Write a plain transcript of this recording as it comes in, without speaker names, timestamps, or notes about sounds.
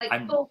like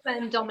I'm full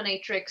femme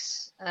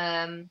dominatrix,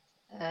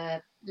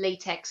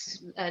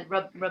 latex,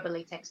 rubber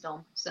latex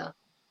dom. So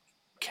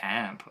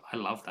camp. I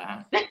love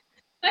that.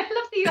 I love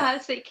that you had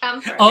to say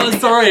cam for Oh, everything.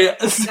 That's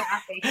sorry. so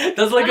happy.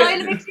 That's Oh like no,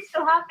 it a. makes me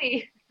so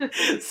happy.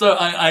 So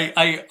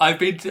I've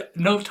been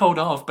not told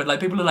off, but like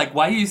people are like,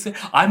 why are you say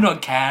I'm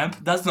not camp?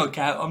 That's not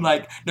camp. I'm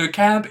like, no,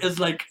 camp is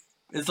like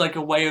it's like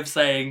a way of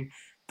saying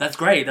that's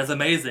great, that's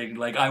amazing.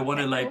 Like I want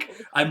to like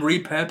Cool. I'm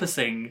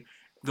repurposing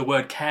the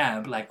word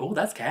camp. Like, oh,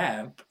 that's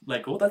camp.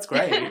 Like, oh, that's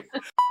great.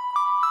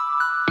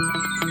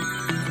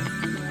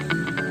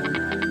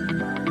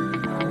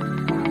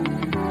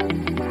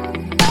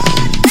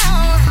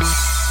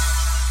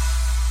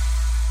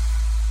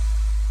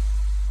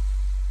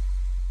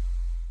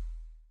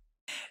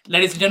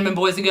 Ladies and gentlemen,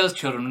 boys and girls,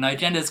 children of no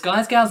genders,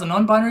 guys, gals, and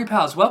non-binary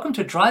pals, welcome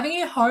to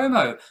Driving a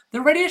Homo,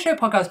 the radio show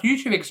podcast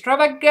YouTube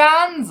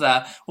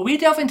extravaganza, where we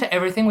delve into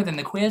everything within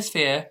the queer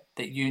sphere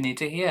that you need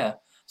to hear.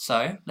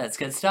 So, let's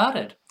get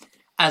started.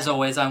 As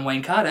always, I'm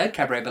Wayne Carter,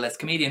 cabaret burlesque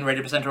comedian,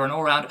 radio presenter, and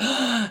all-round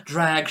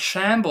drag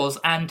shambles,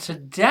 and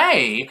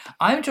today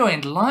I'm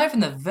joined live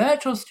in the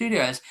virtual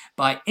studios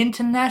by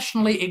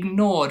internationally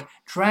ignored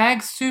drag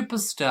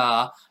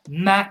superstar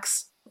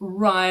Max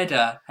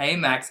Ryder. Hey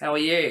Max, how are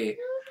you?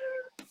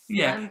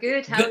 Yeah, I'm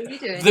good. How are the, you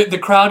doing? the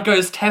crowd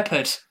goes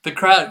tepid. The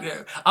crowd,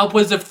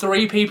 upwards of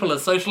 3 people are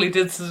socially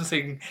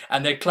distancing,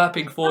 and they're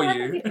clapping for Hi,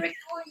 you. Rick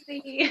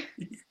Morty.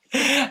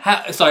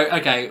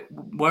 Okay,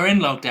 we're in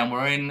lockdown.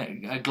 We're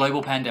in a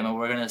global pandemic.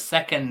 We're in a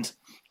second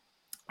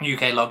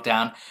UK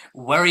lockdown.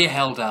 Where are you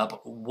held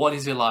up? What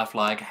is your life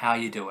like? How are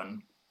you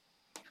doing?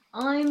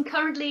 I'm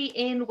currently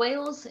in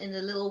Wales, in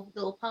the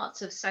little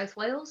parts of South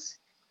Wales.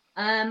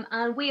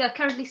 And we are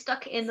currently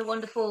stuck in the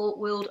wonderful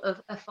world of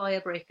a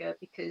firebreaker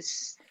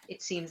because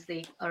it seems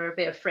they are a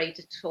bit afraid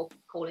to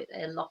call it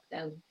a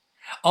lockdown.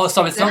 Oh,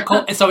 so it's So not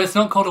called. So it's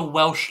not called a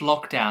Welsh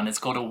lockdown. It's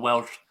called a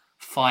Welsh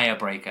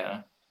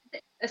firebreaker.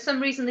 for some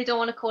reason they don't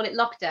want to call it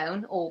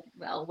lockdown or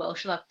well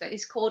Welsh lockdown.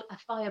 It's called a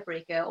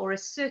firebreaker or a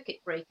circuit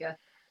breaker.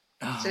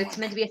 So Oh it's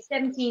my meant to be a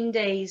 17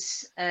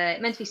 days,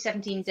 meant to be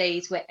 17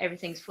 days where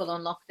everything's full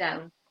on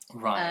lockdown.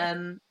 god!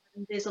 Right.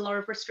 There's a lot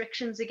of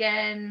restrictions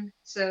again,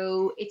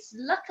 so it's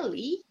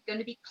luckily going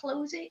to be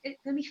closing. It's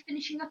going to be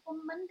finishing up on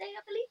Monday,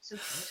 I believe. So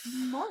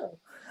tomorrow.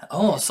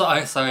 Oh,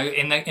 so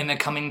in the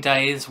coming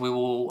days we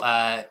will.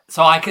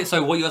 So I could.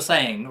 So what you're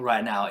saying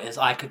right now is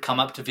I could come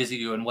up to visit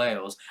you in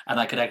Wales, and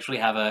I could actually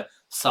have a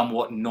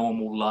somewhat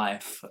normal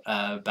life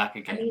back I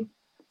again. mean,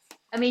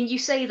 I mean, you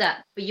say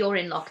that, but you're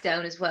in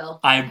lockdown as well.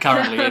 I am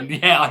currently So in.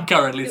 Yeah, I'm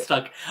currently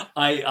stuck.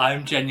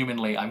 I'm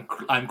genuinely. I'm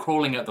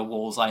crawling at the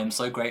walls. I am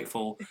so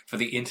grateful for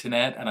the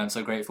internet, and I'm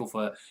so grateful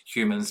for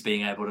humans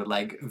being able to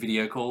like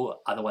video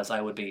call. Otherwise,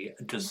 I would be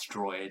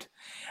destroyed.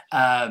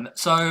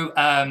 So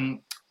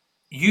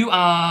you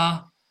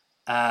are.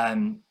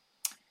 Um,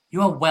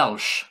 You are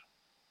Welsh.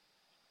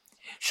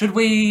 Should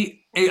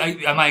we?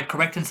 Am I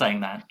correct in saying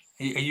that?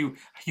 Are you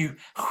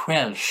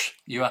Welsh?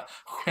 You are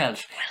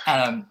Welsh.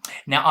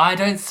 Now I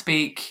don't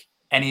speak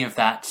any of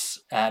that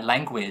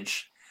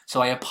language,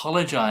 so I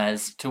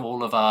apologise to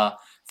all of our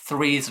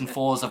threes and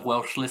fours of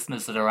Welsh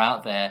listeners that are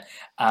out there.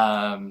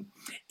 Um,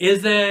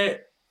 is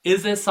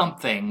there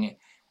something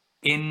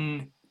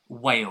in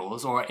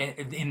Wales or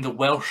in the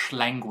Welsh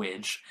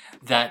language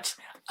that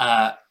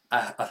a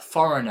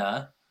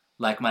foreigner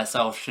like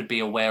myself should be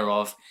aware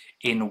of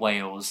in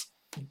Wales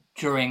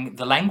during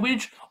the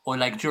language or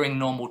like during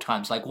normal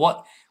times? Like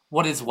what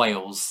is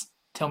Wales?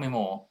 Tell me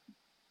more.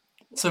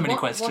 So many what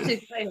questions.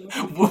 is Wales?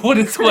 What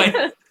is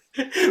Wales?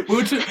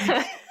 What-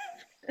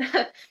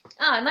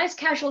 Nice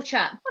casual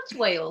chat. What's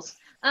Wales?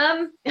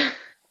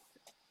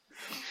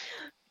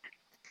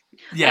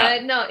 yeah,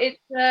 No, it's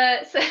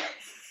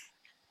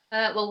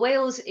well,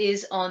 Wales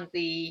is on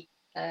the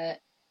uh,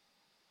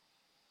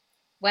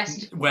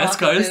 west West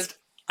part of Coast.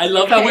 I the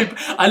love how we UK.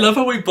 I love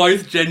how we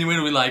both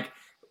genuinely like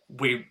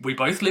we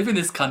both live in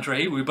this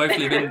country. We both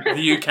live in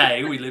the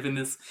UK. We live in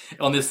this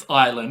on this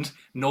island,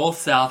 north,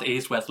 south,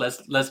 east, west.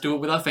 Let's do it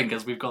with our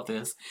fingers. We've got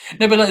this.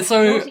 No, but like,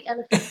 so Naughty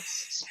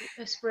elephants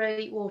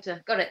spray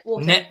water. Got it,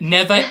 water.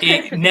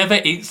 never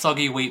eat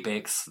soggy wheat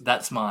bix.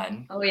 That's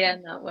mine. Oh yeah,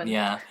 that one.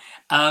 Yeah.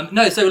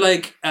 No. So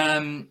like,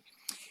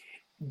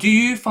 do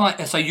you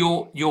find so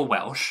you're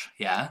Welsh?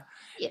 Yeah.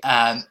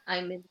 Um. Yes,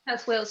 I'm in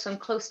South Wales, so I'm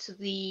close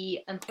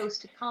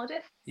to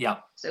Cardiff, Yeah.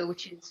 so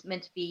which is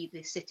meant to be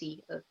the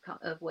city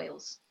of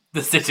Wales.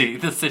 The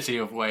city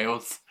of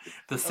Wales,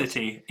 the Close.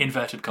 city,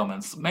 inverted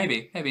commas.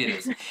 Maybe it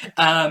is.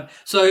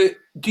 So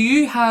do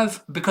you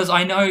have, because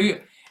I know,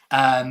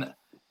 um,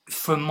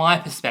 from my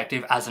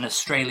perspective as an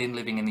Australian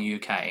living in the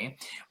UK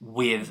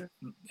with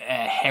Mhm.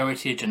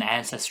 heritage and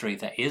ancestry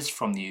that is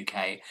from the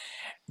UK,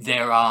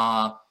 there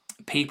are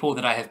people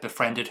that I have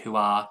befriended who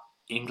are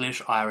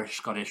English, Irish,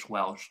 Scottish,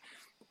 Welsh,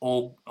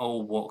 all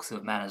walks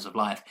of manners of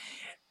life.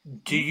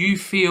 Do you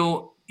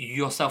feel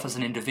yourself as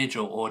an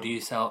individual, or do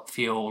you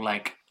feel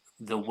like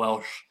the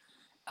Welsh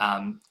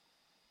um,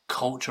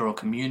 culture or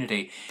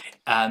community?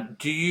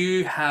 Do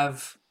you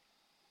have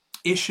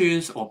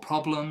issues or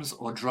problems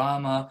or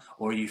drama,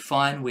 or are you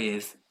fine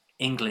with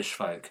English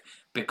folk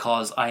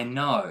because I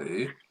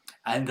know,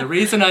 and the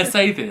reason I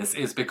say this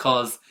is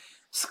because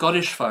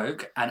Scottish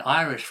folk and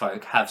Irish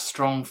folk have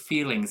strong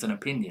feelings and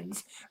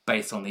opinions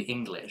based on the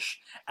English.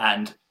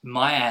 And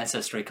my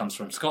ancestry comes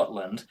from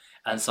Scotland,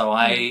 and so Mm.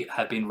 I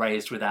have been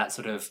raised with that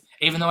sort of,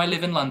 even though I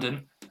live in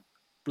London,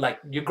 like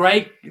you're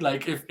great,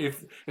 like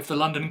if the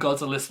London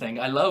gods are listening,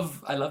 I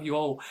love you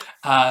all.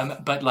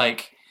 But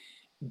like,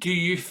 do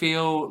you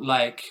feel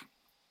like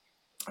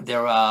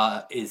there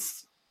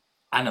is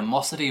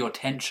animosity or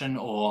tension,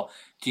 or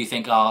do you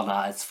think, oh,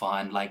 nah, it's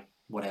fine, like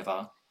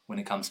whatever, when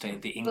it comes to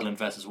the Well, England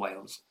versus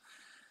Wales?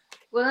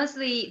 well, as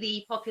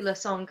the popular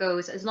song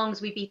goes, as long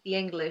as we beat the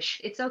English,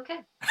 it's okay.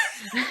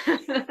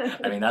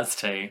 I mean, that's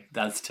tea.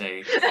 That's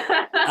tea.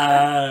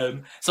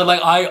 So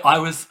like I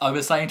was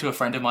saying to a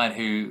friend of mine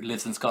who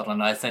lives in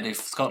Scotland, I said if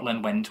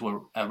Scotland went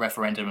to a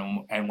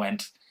referendum and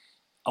went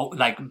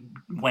like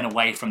went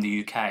away from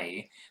the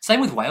UK, same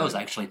with Wales Mm.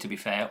 actually, to be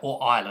fair,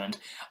 or Ireland,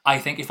 I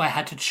think if I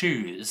had to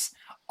choose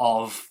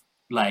of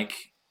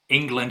like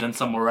England and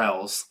somewhere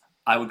else,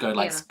 I would go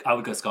like Yeah, I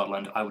would go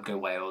Scotland, I would go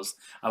Wales,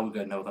 I would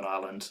go Northern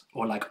Ireland,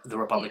 or like the yeah,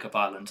 Republic of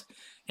Ireland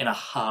in a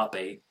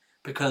heartbeat,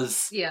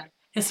 because yeah.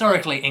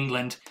 historically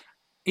England,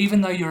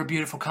 even though you're a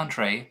beautiful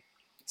country,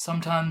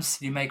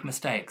 sometimes you make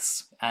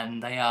mistakes,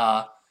 and they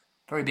are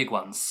very big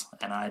ones,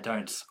 and I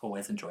don't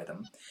always enjoy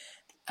them.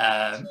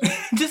 Um,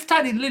 just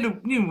tiny little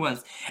new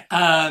ones.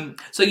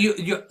 So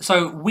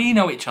so we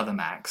know each other,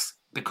 Max,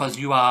 because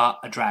you are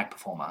a drag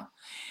performer.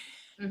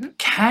 Hmm.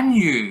 Can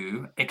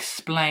you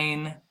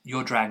explain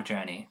your drag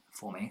journey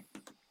for me?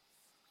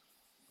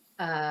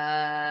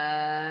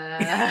 Uh...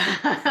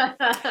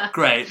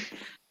 Great.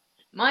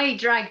 My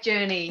drag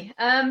journey.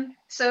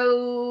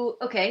 So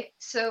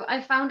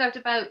I found out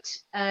about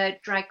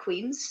drag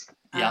queens,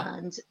 Yeah.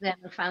 and then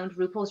I found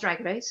RuPaul's Drag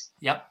Race,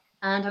 Yep.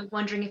 and I was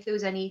wondering if there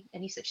was any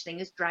such thing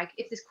as drag.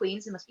 If there's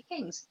queens, there must be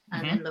kings.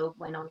 And Hmm. then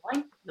went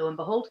online. Lo and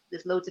behold,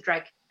 there's loads of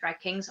drag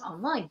kings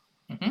online.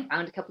 Hmm.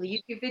 Found a couple of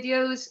YouTube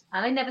videos,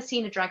 and I'd never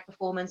seen a drag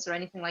performance or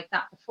anything like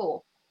that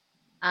before.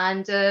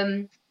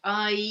 And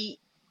I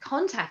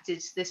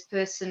contacted this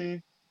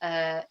person.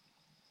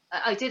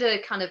 I did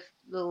a kind of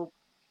little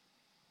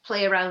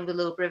play around with a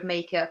little bit of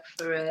makeup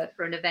for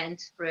an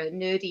event, for a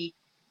nerdy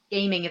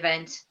gaming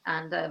event,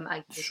 and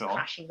I was Sure.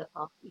 crashing the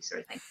party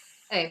sort of thing.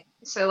 Anyway,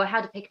 so I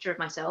had a picture of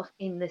myself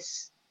in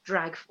this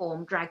drag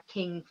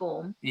king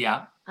form,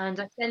 Yeah. and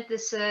I sent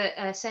this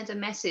sent a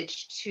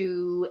message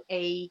to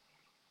a,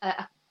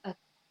 a,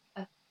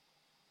 a,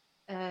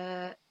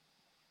 a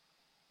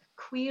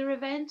queer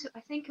event. I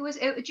think it was.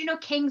 Do you know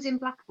Kings in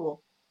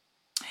Blackpool?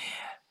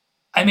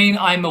 I mean,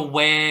 I'm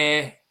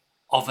aware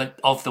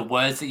of the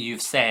words that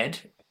you've said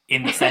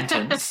in the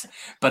sentence,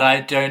 but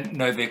I don't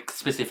know the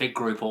specific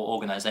group or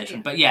organization.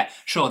 Yeah. But yeah,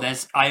 sure.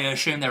 There's. I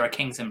assume there are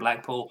Kings in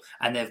Blackpool,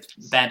 and they've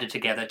banded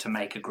together to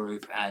make a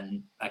group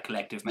and a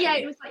collective, Yeah,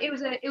 maybe.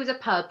 it was a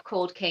pub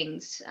called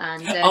Kings,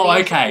 and Oh,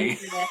 they okay.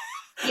 essentially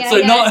yeah, So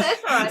yeah, not.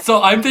 it's all right.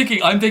 So I'm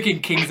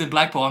thinking Kings in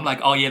Blackpool. I'm like,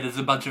 oh yeah, there's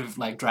a bunch of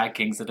like drag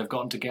kings that have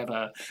gotten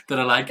together that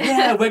are like,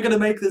 yeah, we're gonna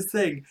make this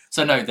thing.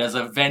 So no, there's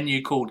a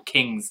venue called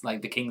Kings,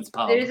 like the Kings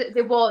Pub.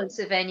 There was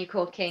a venue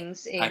called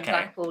Kings in Okay.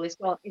 Blackpool.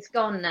 It's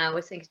gone now.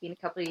 I think it's been a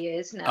couple of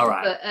years All now.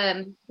 right.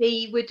 But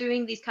they were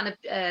doing these kind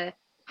of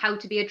how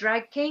to be a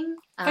drag king,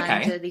 and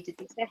Okay. they did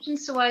these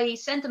sessions. So I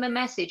sent them a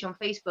message on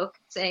Facebook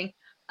saying,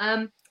 I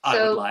would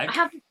so I like.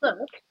 have this book,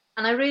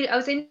 and I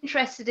was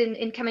interested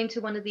in coming to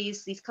one of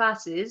these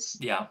classes.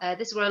 Yeah.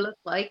 This is what I look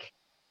like.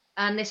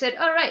 And they said,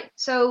 all right,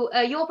 so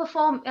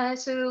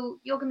so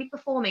you're going to be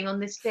performing on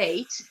this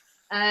date.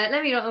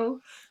 Let me know,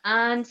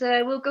 and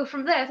we'll go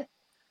from there.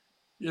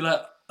 You're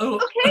like, oh,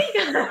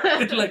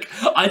 Okay. like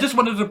I just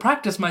wanted to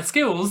practice my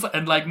skills,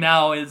 and like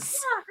now it's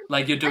Yeah,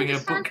 like you're doing a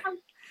understand book. how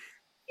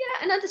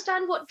yeah, and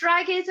understand what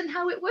drag is and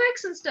how it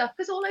works and stuff.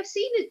 Because all I've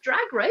seen is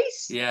Drag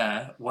Race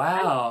Yeah. and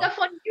Wow. stuff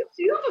on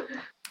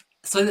YouTube.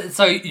 So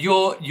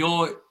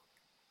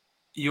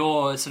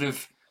you're sort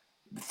of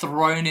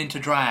thrown into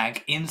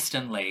drag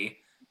instantly,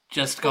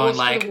 just going Balls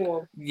to the like,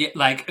 wall. yeah,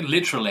 like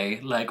literally,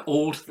 like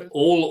Mhm.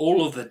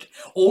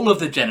 all of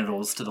the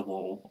genitals to the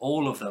wall,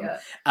 all of them.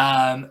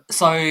 Yeah.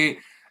 So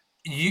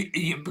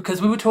you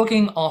because we were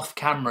talking off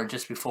camera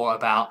just before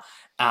about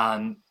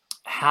um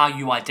how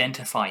you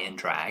identify in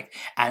drag,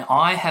 and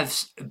I have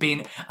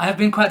been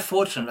quite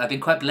fortunate, I've been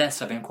quite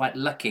blessed, I've been quite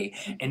lucky,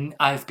 and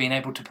I've been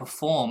able to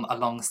perform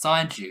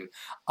alongside you.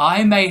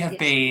 I may have Yes.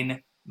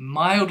 been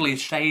mildly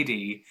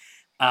shady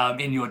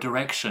in your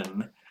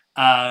direction,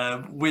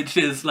 which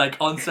is like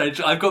on stage.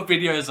 I've got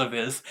videos of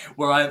this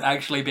where I'm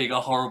actually being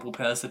a horrible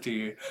person to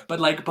you, but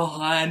like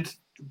behind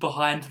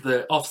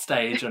the off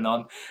stage and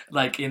on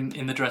like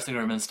in the dressing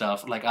room and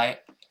stuff. Like I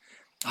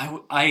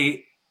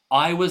I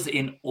I was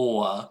in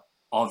awe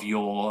of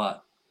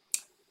your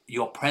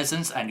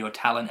presence and your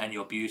talent and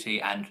your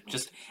beauty and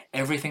just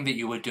everything that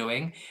you were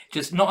doing.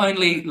 Just not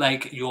only Mm,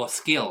 like your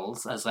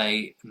skills as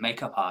a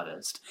makeup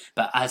artist,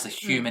 but as a mm,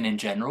 human in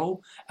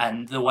general,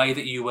 and the way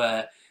that you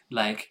were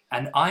Like,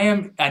 and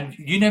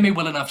you know me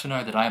well enough to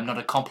know that I am not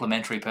a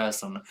complimentary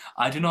person.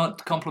 I do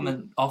not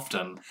compliment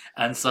often,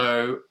 and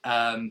so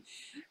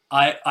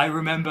I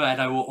remember,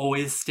 and I will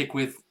always stick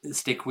with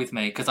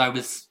me because I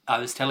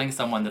was telling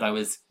someone that I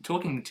was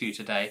talking to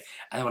today,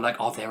 and they were like,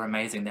 "Oh, they're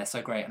amazing, they're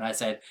so great," and I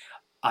said,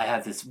 I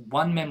have this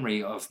one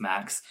memory of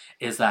Max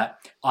is that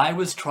I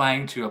was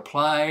trying to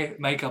apply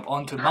makeup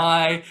onto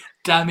my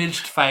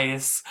damaged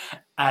face,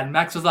 and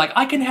Max was like,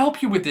 I can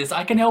help you with this.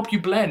 I can help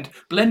you blend.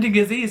 Blending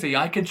is easy.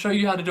 I can show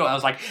you how to do it. I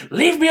was like,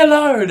 leave me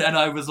alone. And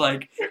I was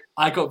like,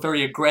 I got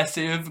very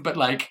aggressive, but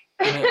like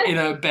in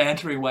a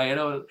bantery way.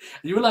 And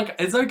you were like,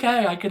 it's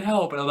okay. I can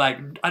help. And I'm like,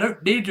 I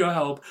don't need your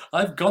help.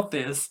 I've got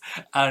this.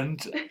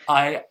 And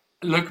I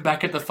look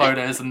back at the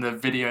photos and the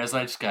videos,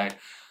 and I just go,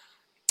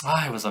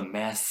 I was a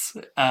mess,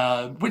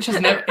 which has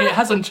never, it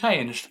hasn't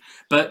changed.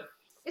 But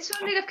It's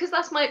funny enough because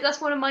that's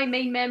one of my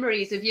main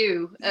memories of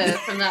you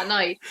from that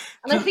night.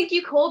 And I think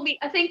you called me.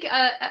 I think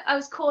I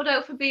was called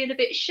out for being a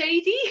bit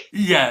shady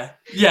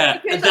yeah,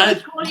 because I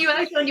was calling you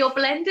out on your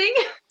blending.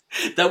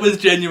 that was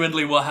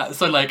genuinely what happened.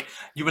 So like,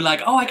 you were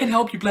like, "Oh, I can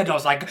help you blend." I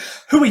was like,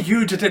 "Who are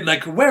you to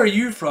like? Where are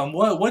you from?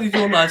 What is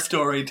your life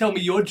story? Tell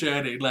me your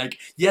journey." Like,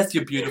 yes,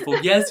 you're beautiful.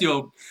 Yes,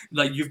 you're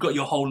like you've got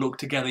your whole look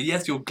together.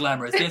 Yes, you're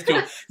glamorous.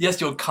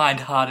 Yes, you're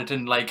kind-hearted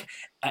and like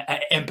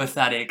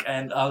empathetic.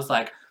 And I was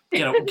like,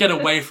 get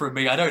away from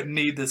me. I don't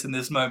need this in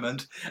this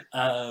moment.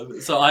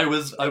 So I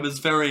was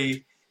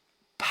very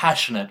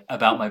passionate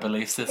about my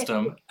belief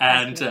system,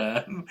 and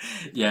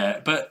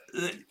yeah, but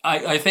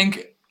I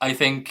think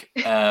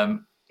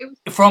It was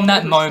from it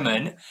that was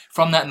moment,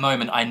 from that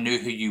moment, I knew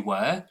who you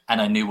were,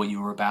 and I knew what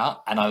you were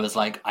about, and I was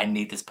like, I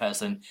need this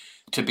person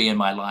to be in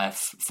my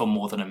life for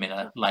more than a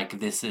minute. Like,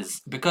 this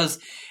is because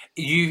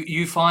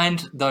you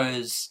find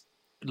those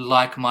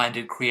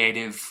like-minded,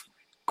 creative,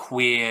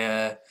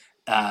 queer,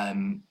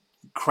 um,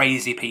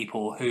 crazy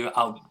people who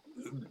are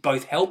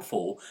both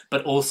helpful,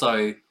 but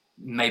also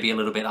maybe a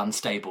little bit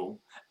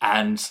unstable.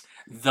 And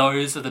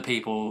those are the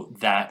people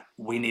that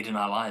we need in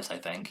our lives, I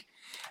think.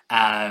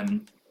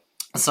 Um,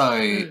 so,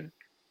 mm,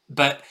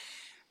 but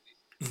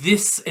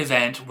this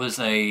event was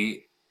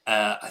a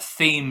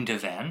themed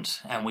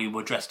event, and we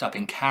were dressed up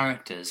in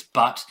characters.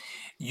 But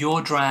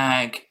your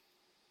drag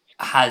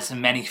has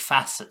many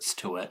facets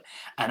to it,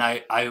 and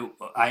I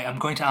am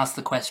going to ask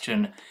the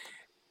question: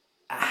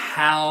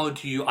 how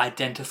do you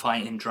identify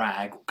in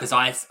drag? Because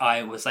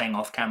I was saying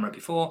off camera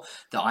before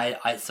that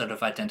I sort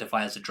of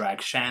identify as a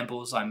drag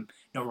shambles. I'm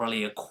not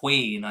really a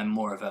queen, I'm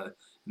more of a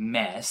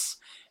mess.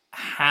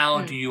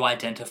 How do mm. you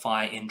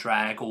identify in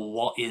drag, or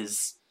what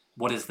is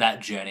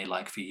that journey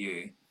like for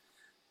you?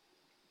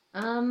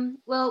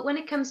 Well, when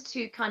it comes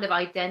to kind of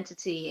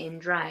identity in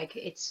drag,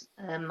 it's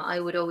I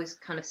would always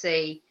kind of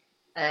say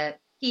uh,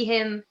 he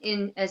him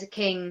in as a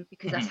king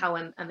because that's Hmm. how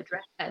I'm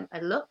address I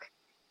look.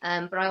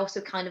 But I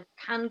also kind of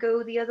can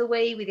go the other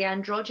way with the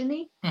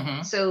androgyny.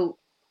 Hmm. So,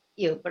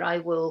 but I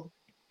will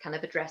kind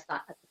of address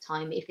that at the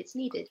time if it's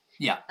needed.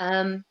 Yeah.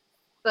 Um,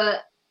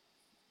 but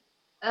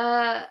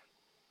uh,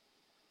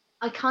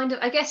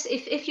 I guess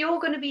if you're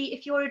going to be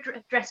if you're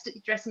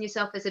dressing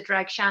yourself as a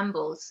drag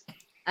shambles,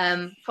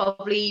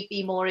 probably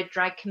be more a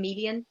drag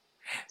comedian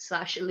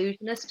slash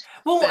illusionist.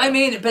 Well, I So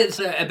mean, but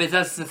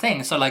that's the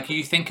thing. So, like,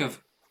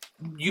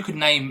 you could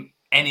name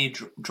any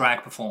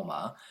drag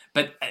performer,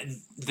 but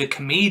the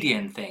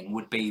comedian thing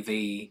would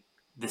be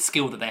the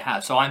skill that they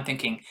have. So I'm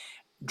thinking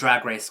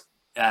Drag Race,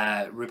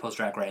 RuPaul's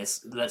Drag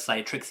Race. Let's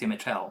say Trixie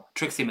Mattel.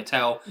 Trixie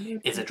Mattel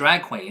is a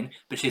drag queen,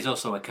 but she's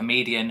also a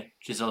comedian.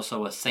 She's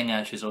also a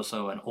singer. She's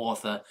also an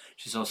author.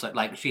 She's also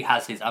like she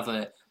has these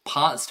other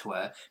parts to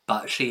her,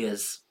 but she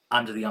is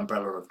under the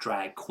umbrella of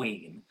drag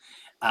queen.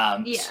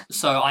 yeah.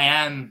 So I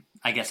am,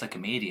 I guess, a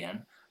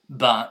comedian,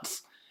 but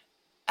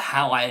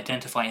how I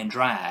identify in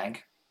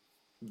drag,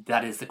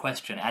 that is the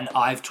question. And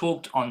I've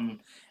talked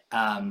on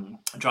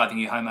Driving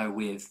You Homo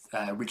with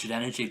Richard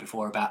Energy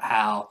before about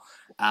how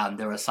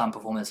there are some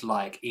performers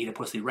like Eat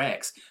Pussy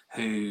Rex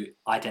who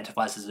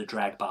identifies as a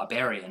drag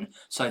barbarian.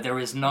 So there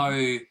is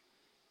no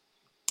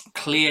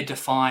clear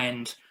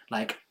defined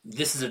like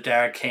this is a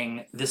drag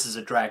king, this is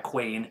a drag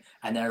queen,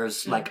 and there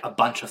is Mm. like a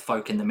bunch of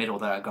folk in the middle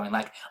that are going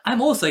like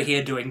I'm also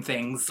here doing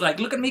things like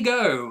look at me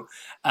go.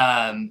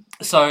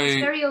 It's So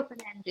very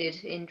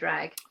open-ended in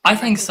drag, I and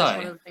I think think that's so.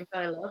 one of the things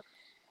I love.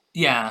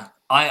 Yeah,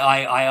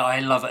 I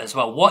love it as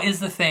well. What is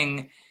the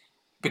thing?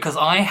 Because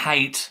I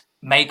hate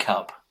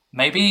makeup.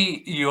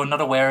 Maybe you're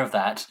not aware of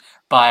that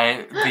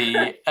by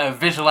the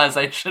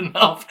visualization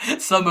of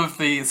some of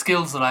the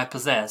skills that I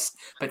possess.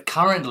 But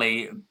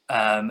currently,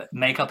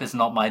 makeup is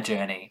not my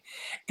journey.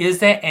 Is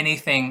there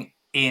anything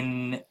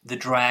in the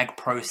drag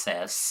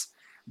process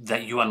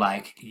that you are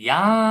like,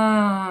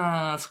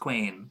 yes,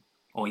 queen,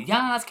 or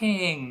yes,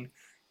 king,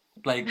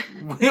 like,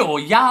 or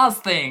yes,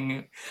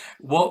 thing?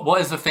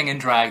 What is the thing in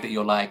drag that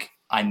you're like,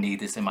 I need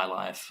this in my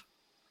life?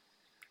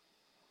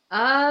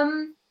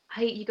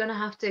 You're gonna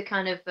have to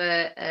kind of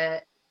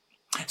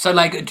So,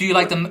 like, do you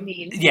like What do the? you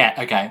mean? Yeah,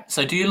 okay.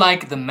 So, do you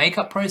like the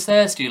makeup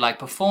process? Do you like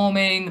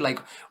performing? Like,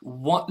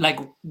 what? Like,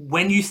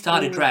 when you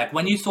started Oh, drag,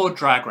 when you saw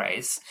Drag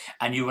Race,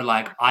 and you were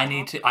like, uh-huh.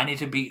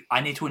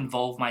 I need to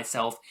involve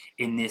myself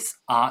in this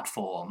art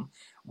form.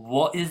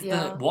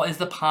 Yeah. What is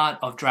the part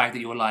of drag that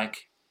you were like,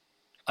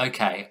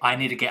 okay, I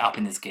need to get up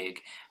in this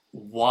gig?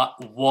 What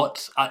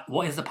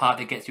is the part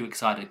that gets you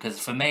excited? Because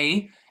for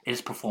me,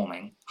 it's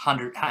performing.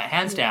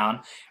 Hands Yeah.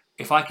 down.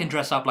 If I can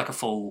dress up like a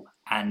fool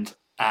and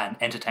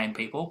entertain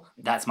people,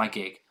 that's my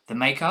gig. The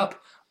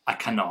makeup, I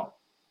cannot.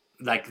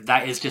 Like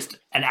that is just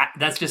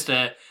that's just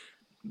a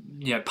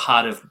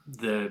part of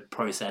the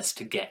process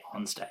to get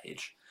on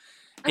stage.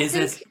 I Is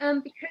this?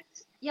 think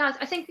because yeah,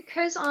 I think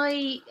because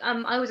I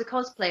was a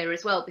cosplayer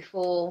as well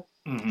before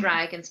Mhm.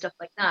 drag and stuff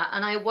like that,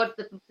 and I what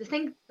the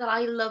thing that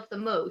I love the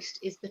most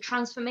is the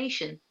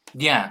transformation.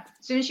 Yeah,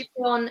 As soon as you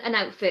put on an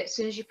outfit, as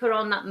soon as you put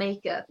on that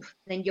makeup,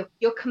 then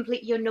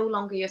you're no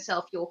longer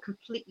yourself. You're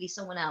completely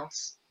someone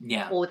else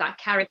yeah, or that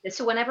character.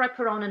 So whenever I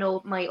put on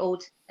my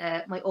old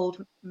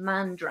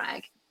man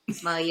drag,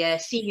 my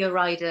senior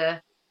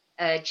rider,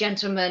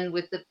 gentleman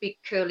with the big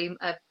curly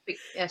big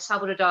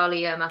Salvador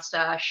Dali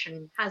mustache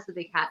and has the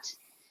big hat,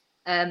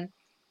 um,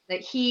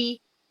 that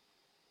he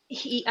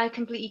I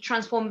completely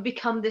transform and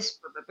become this.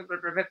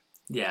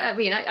 yeah. I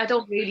mean, I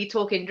don't really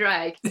talk in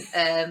drag,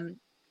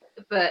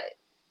 but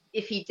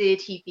if he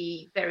did, he'd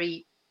be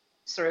very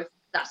sort of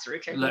that sort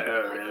of joke. He'd be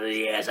like,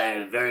 Yes,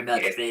 I very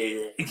much.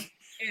 yeah,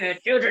 yeah,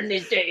 children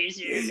these days,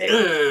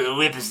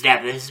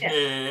 Whippersnappers.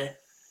 yeah.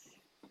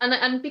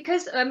 And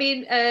because I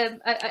mean,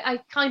 I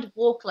kind of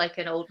walk like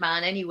an old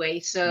man anyway,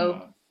 so.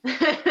 Hmm.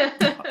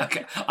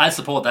 Okay, I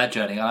support that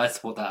journey. I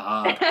support that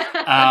hard.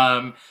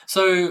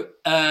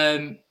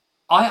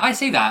 I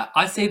see that.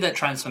 I see that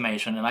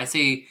transformation, and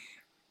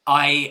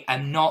I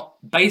am not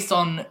based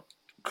on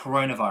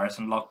coronavirus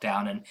and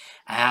lockdown and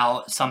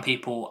how some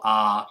people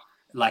are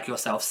like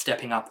yourself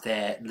stepping up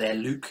their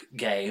Luke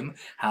game.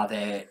 How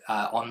they're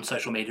on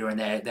social media and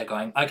they're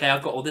going, okay,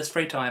 I've got all this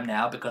free time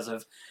now because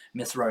of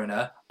Miss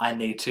Rona. I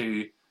need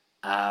to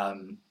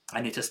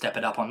step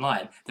it up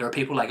online. There are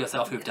people like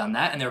yourself who've Yeah. done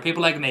that, and there are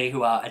people like me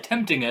who are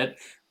attempting it,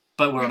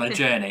 but we're on a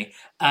journey.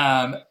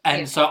 Yeah.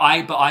 And so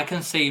but I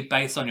can see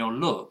based on your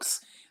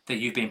looks that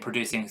you've been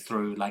producing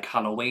through like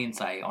Halloween,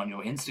 say on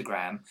your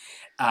Instagram,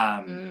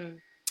 um,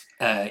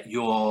 Mm.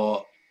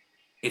 your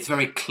it's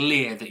very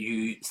clear that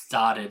you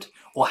started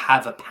or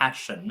have a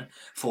passion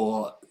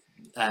for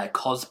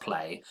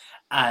cosplay.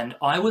 And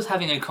I was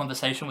having a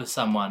conversation with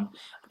someone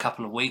a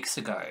couple of weeks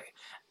ago,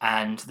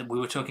 and we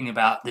were talking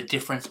about the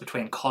difference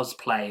between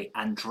cosplay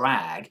and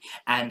drag.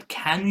 And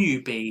can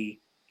you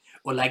be,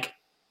 or like,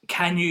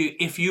 can you,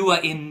 if you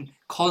are in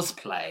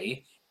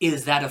cosplay,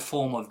 is that a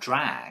form of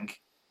drag?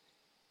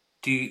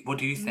 What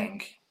do you Mm.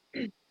 think?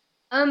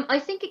 I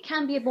think it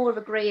can be more of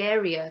a grey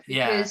area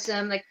Yeah, because,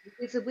 like,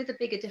 with a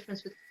bigger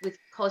difference with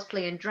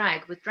cosplay and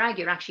drag. With drag,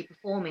 you're actually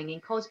performing. In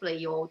cosplay,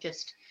 you're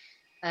just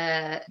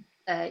uh,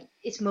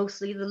 it's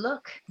mostly the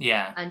look,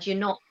 yeah, and you're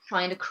not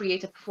trying to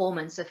create a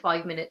performance, a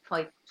 5 minute,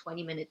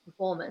 20-minute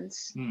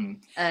performance mm,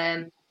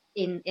 um,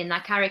 in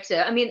that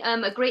character. I mean,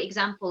 a great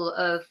example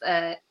of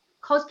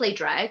cosplay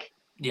drag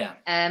yeah,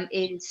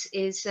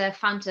 is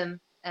Phantom,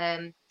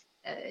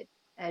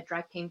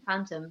 drag king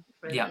Phantom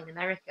from yeah. in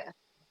America.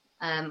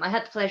 I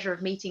had the pleasure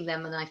of meeting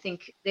them, and I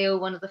think they were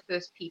one of the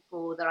first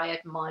people that I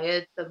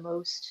admired the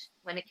most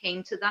when it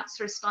came to that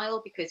sort of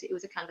style because it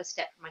was a kind of a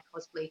step from my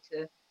cosplay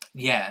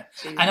Yeah,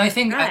 to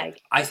and drag.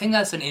 I think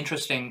that's an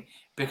interesting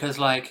because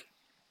like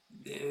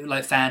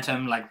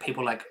Phantom, like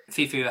people like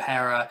Fifi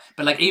O'Hara,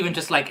 but like even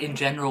just like in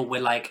general,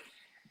 we're like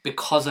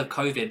because of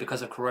COVID,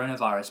 because of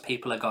coronavirus,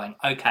 people are going,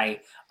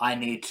 okay, I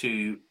need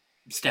to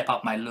step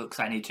up my looks,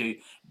 I need to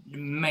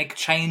make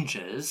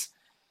changes.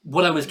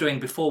 What I was doing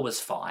Mm, before was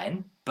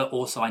fine, but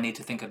also I need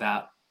to think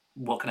about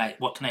what can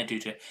I do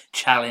to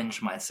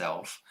challenge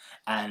myself,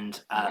 and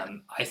yeah,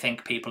 I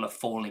think people are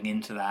falling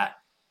into that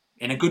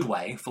in a good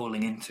way,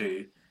 falling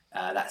into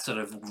that sort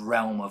of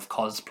realm of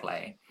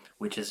cosplay,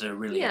 which is a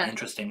really yeah.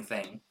 interesting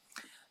thing.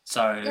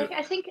 So Like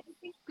I think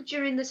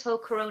during this whole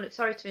Corona,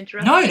 sorry to no,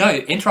 interrupt no,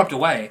 you. Interrupt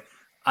away.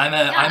 Yeah, I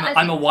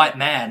I'm a think white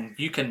man.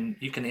 You can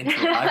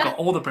interrupt. I've got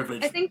all the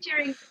privilege. I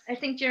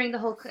think during the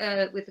whole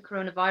with the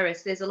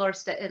coronavirus, there's a lot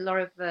of a lot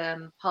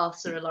of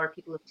paths that a lot of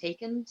people have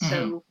taken. Mhm.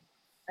 So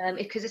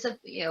because it's a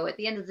at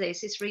the end of the day,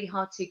 it's really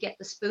hard to get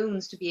the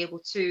spoons to be able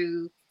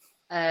to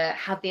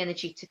have the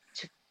energy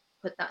to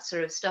put that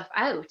sort of stuff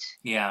out.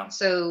 Yeah,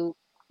 So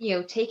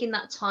taking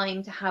that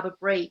time to have a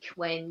break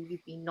when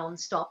you've been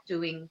non-stop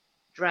doing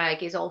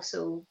drag is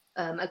also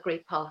a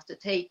great path to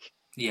take.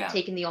 yeah,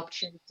 Taking the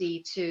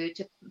opportunity to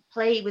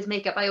play with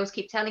makeup. I always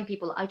keep telling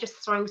people I just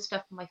throw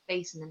stuff on my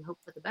face and then hope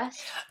for the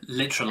best.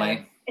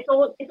 literally. It's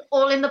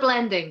all in the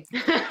blending.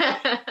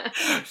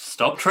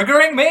 Stop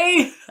triggering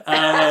me.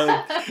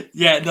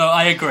 Yeah, no,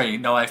 I agree.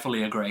 No, I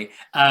fully agree.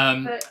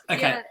 But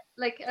Okay, yeah,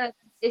 like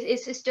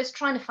it's just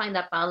trying to find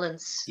that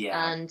balance,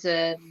 yeah, and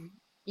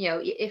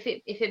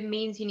if it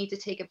means you need to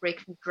take a break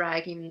from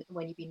drag even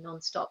when you've been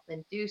non-stop,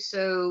 then do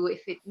so.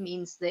 If it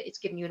means that it's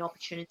giving you an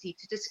opportunity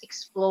to just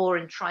explore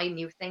and try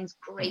new things,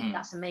 great, Mhm.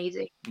 that's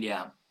amazing.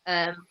 Yeah.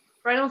 But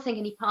I don't think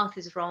any path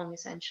is wrong,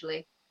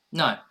 essentially.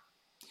 No.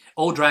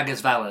 All drag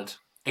is valid,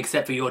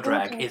 except for your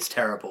drag. Okay. It's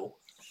terrible.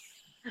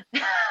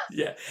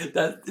 Yeah.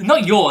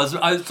 Not yours.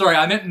 I'm sorry,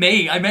 I meant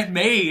me. I meant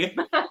me.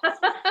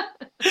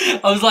 I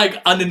was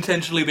like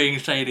unintentionally being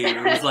shady.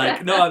 It was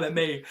like, no, I meant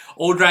me.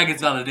 All drag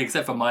is valid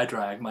except for my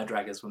drag. My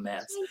drag is a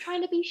mess. I'm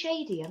trying to be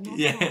shady. I'm not.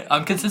 Yeah,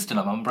 I'm consistent.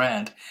 I'm on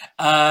brand.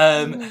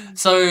 Mm.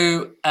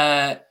 So,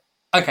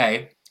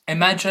 okay.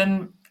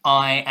 Imagine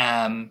I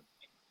am.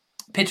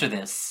 Picture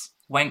this: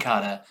 Wayne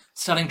Carter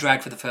starting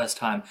drag for the first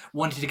time,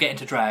 wanting to get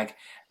into drag.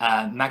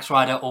 Max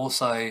Ryder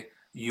also.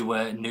 You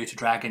were new to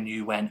drag, and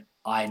you went.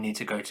 I need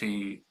to go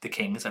to the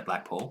Kings at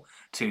Blackpool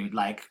to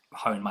like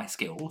hone my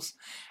skills.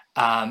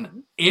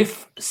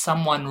 If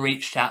someone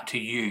reached out to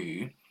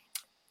you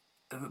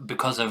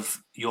because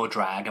of your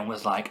drag and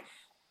was like,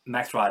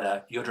 Max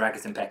Ryder, your drag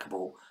is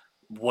impeccable.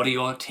 What are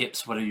your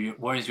tips? What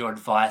is your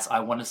advice? I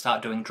want to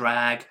start doing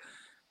drag.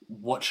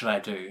 What should I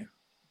do?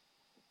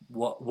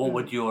 What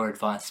would your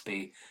advice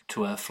be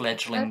to a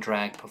fledgling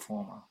drag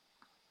performer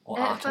or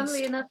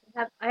Funnily artist?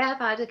 enough, I have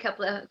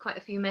had quite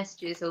a few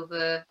messages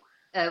over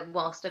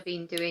whilst I've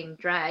been doing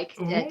drag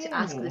to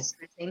ask Ooh. this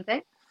sort of same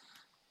thing.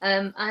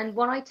 And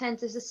what I tend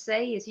to just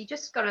say is you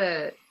just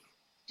gotta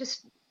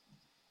just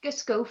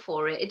just go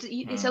for it. It's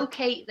Mm.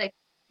 okay. Like,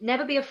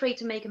 never be afraid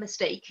to make a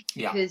mistake,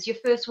 Yeah. because your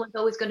first one's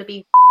always going to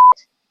be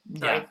Yeah.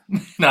 sorry,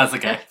 No, it's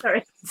okay.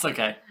 sorry. It's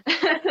okay.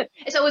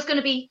 It's always going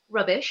to be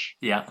rubbish.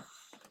 Yeah.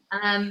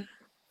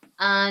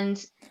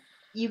 And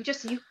you've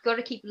got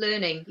to keep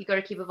learning. You've got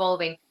to keep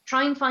evolving.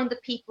 Try and find the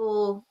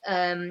people,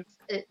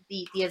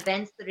 the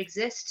events that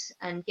exist,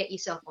 and get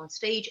yourself on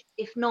stage.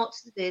 If not,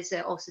 there's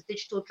also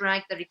digital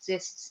drag that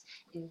exists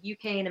in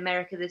UK and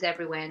America. There's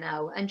everywhere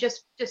now, and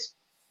just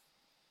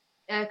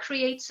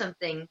create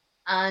something,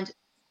 and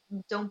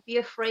don't be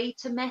afraid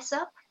to mess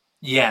up,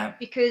 Yeah.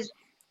 because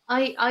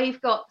I've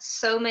got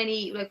so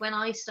many, like when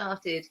I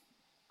started,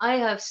 I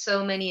have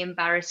so many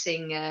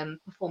embarrassing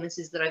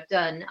performances that I've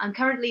done. I'm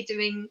currently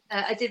doing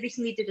I did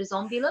recently did a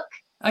zombie look,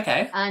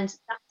 Okay. and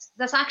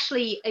that's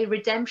actually a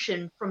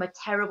redemption from a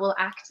terrible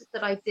act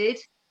that I did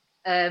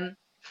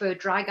for a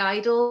drag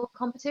idol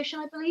competition,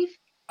 I believe.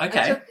 I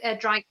Okay. took a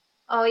drag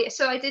Oh yeah,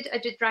 so I did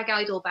drag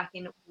idol back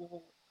in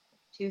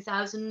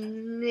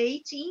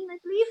 2018, I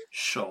believe.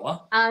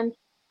 Sure. And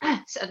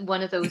so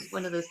one of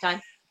those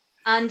times.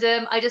 And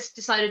I just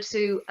decided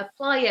to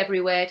apply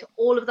everywhere to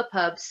all of the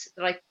pubs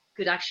that I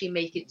could actually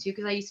make it to,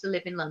 because I used to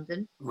live in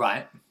London.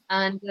 Right.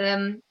 And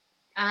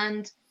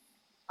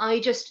I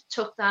just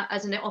took that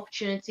as an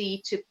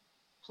opportunity to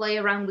play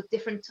around with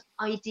different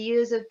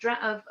ideas of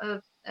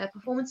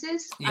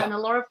performances, and Yeah. a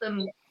lot of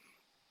them,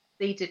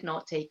 they did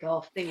not take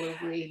off. They were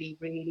really,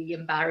 really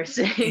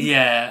embarrassing.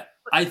 Yeah.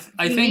 I You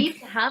need think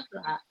to have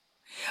that.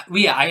 well,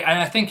 yeah,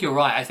 I think you're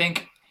right. I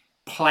think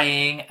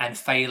playing and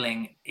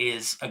failing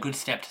is a good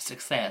step to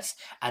success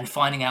and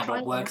finding out Try what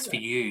and works for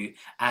error. you.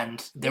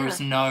 And there Yeah. is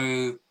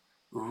no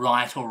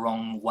right or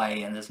wrong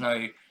way. And there's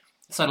no.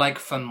 So, like,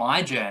 for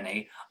my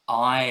journey,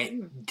 I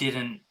Mm.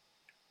 didn't.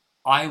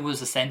 I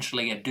was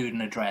essentially a dude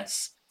in a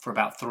dress for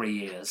about 3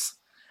 years.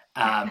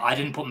 I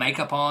didn't put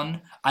makeup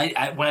on.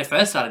 When I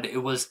first started, it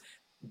was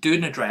dude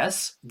in a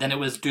dress, then it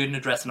was dude in a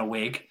dress and a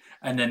wig,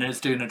 and then it's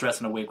dude in a dress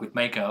and a wig with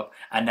makeup,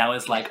 and now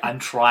it's like I'm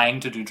trying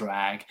to do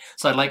drag.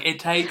 So like it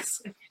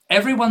takes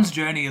everyone's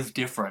journey is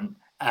different,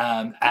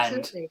 and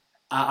Absolutely.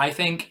 I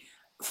think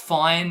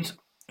find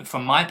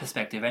from my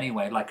perspective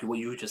anyway, like what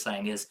you were just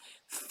saying is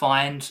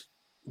find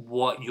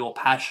what you're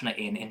passionate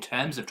in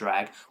terms of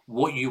drag,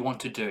 what you want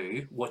to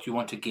do, what you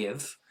want to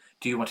give.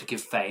 Do you want to give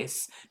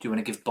face? Do you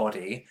want to give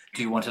body?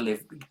 Do you want to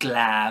live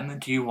glam?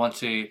 Do you want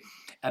to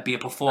be a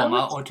I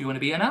performer, would, or do you want to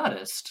be an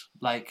artist?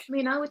 Like,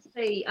 I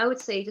would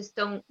say just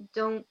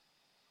don't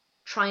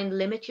try and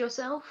limit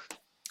yourself.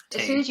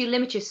 As soon T. as you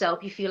limit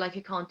yourself, you feel like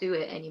you can't do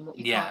it anymore.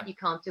 You can't Yeah, you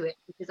can't do it,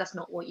 because that's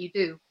not what you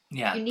do.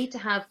 yeah, You need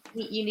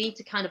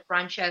to kind of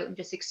branch out and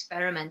just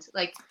experiment.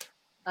 Like,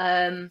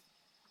 um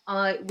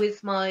I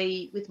with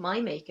my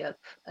makeup,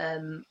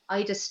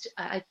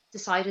 I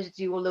decided to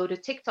do a load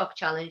of TikTok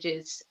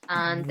challenges,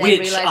 and then which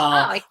realized,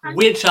 are I can.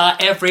 which are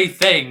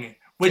everything.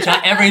 Which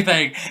are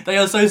everything. They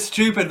are so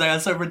stupid. They are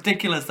so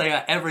ridiculous. They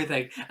are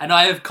everything. And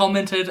I have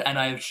commented, and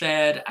I have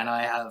shared, and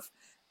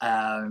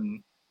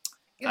um,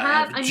 You I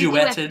have have, and you do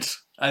it. duetted.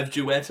 I've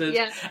duetted,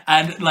 Yeah.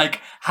 and like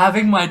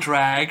having my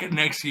drag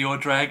next to your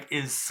drag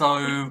is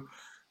so.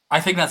 I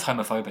think that's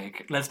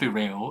homophobic. Let's be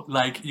real.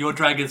 Like your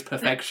drag is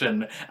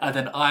perfection, and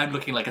then I'm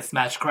looking like a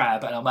smashed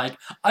crab, and I'm like,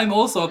 I'm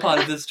also a part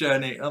of this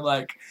journey. I'm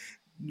like,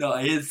 no,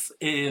 it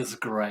is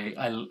great.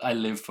 I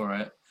live for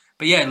it.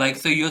 But yeah, like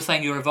so you're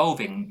saying you're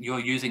evolving. You're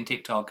using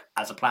TikTok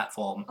as a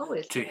platform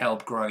Always. to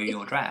help grow It's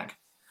your drag.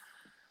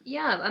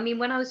 Yeah. I mean,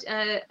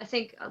 I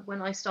think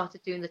when I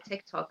started doing the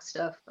TikTok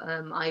stuff,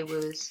 I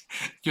was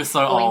You're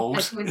so going old.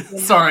 going through a mad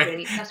Sorry,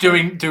 journey. That's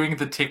when doing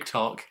the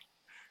TikTok.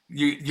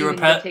 you're a doing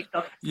the pet.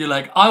 TikTok. You're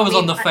like, I I was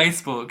on mean, the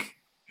Facebook.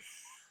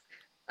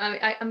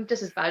 I'm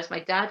just as bad as my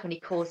dad when he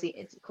calls the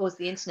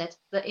internet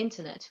the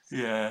internet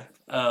Yeah.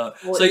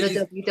 or So the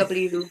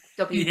www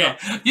yeah,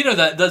 dot. you know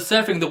that the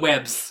surfing the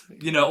webs.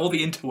 You know all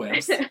the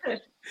interwebs.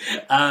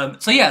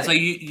 So yeah, so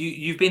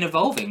you've been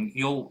evolving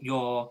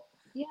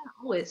Yeah,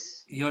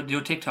 always.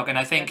 your TikTok, and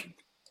Yeah,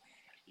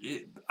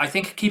 I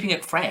think keeping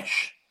it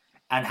fresh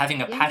and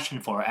having a yeah, passion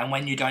for it. And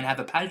when you don't have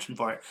a passion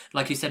for it,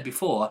 like you said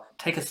before,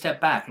 take a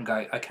step back and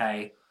go,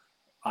 okay,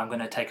 I'm going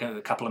to take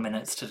a couple of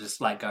minutes to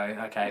just like go,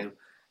 okay,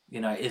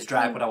 is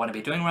drag yeah. what I want to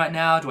be doing right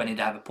now? Do I need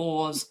to have a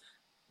pause?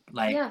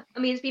 Like, Yeah, I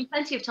mean, there's been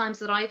plenty of times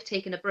that I've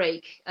taken a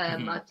break.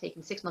 mhm, I've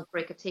taken 6 month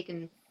break. I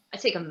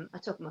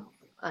took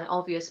an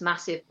obvious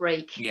massive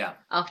break yeah,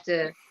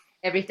 after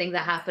everything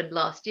that happened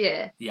last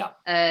year. yeah,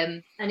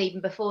 And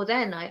even before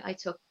then, I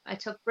took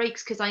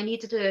breaks because I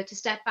needed to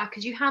step back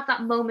because you have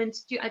that moment.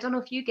 I don't know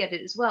if you get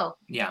it as well.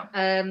 yeah.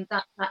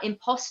 That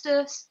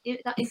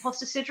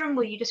imposter syndrome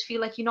where you just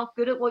feel like you're not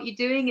good at what you're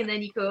doing, and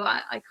then you go,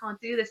 I can't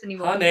do this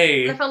anymore. And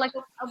I Honey, felt like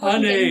I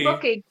wasn't getting honey.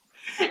 booking.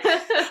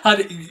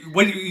 Honey,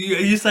 are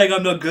you saying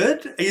I'm not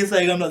good? Are you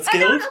saying I'm not I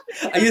know, skilled?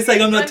 Are you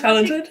saying I'm but not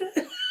talented?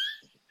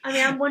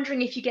 I'm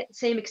wondering if you get the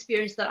same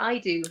experience that I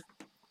do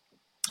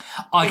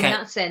in Okay,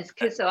 that sense.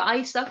 Because so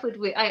I suffered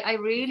with, I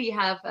really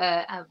have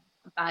a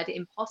bad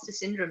imposter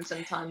syndrome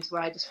sometimes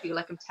where I just feel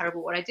like I'm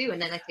terrible at what I do,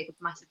 and then I take a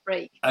massive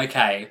break.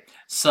 okay.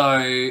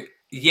 So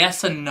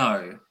yes and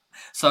no.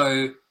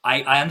 So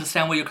I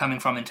understand where you're coming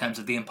from in terms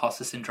of the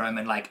imposter syndrome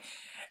and like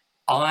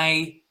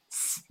I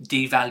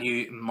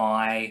devalue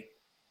my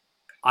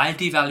I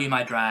devalue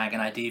my drag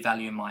and I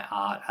devalue my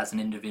art as an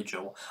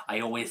individual.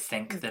 I always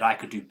think Mm. that I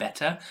could do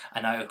better,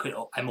 and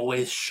I'm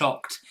always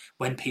shocked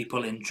when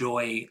people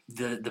enjoy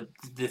the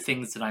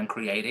things that I'm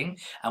creating,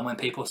 and when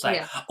people say,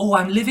 Yeah, "Oh,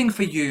 I'm living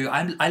for you.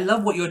 I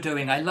love what you're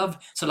doing. I love."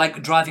 So,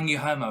 like driving you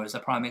homo is a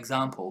prime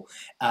example.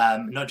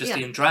 Not just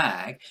yeah. in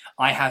drag,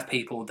 I have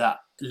people that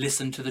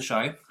listen to the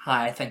show.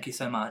 Hi, thank you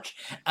so much.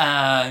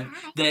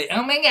 They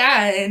oh my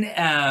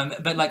god.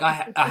 But like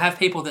I have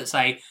people that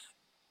say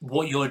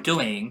what you're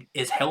doing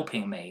is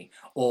helping me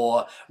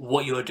or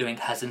what you're doing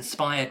has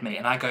inspired me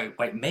and I go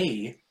wait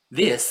me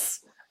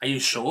this are you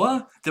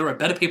sure there are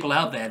better people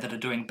out there that are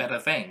doing better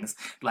things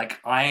like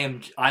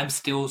I'm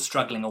still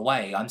struggling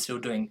away I'm still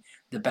doing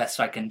the best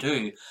I can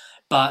do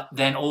but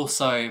then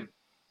also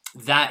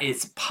that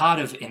is part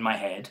of in my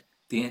head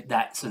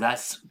so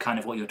that's kind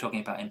of what you're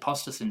talking about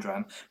imposter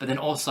syndrome but then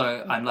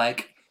also I'm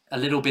like a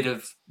little bit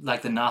of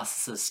like the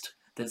narcissist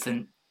that's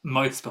in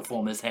most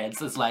performers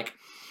heads it's like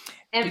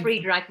Every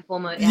drag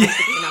performer it yeah. has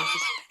to be an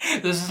artist.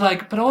 This is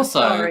like, but I'm also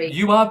sorry.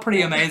 you are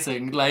pretty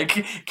amazing.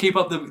 Like, keep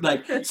up the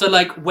like. So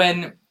like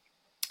when,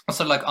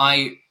 so like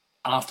I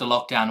after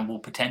lockdown will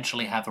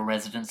potentially have a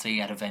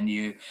residency at a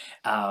venue,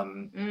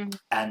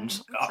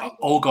 and Exciting.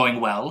 all going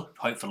well.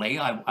 Hopefully,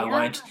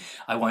 Yeah,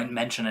 I won't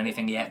mention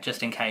anything yet,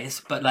 just in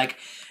case. But like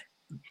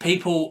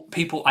people,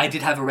 I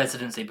did have a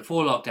residency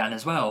before lockdown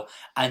as well,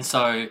 and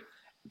so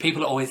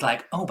people are always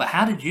like, oh, but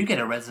how did you get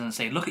a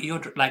residency? Look at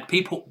your like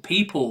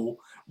people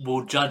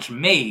will judge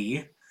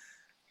me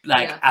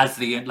like yeah, as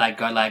the like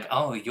go like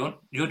oh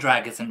your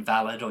drag isn't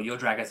valid or your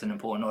drag isn't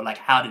important or like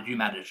how did you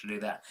manage to do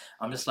that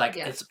I'm just like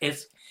yeah.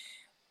 it's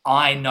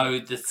I know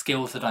the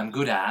skills that I'm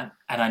good at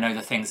and I know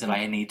the things that Mm,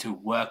 I need to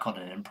work on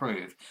and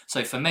improve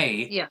so for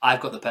me yeah,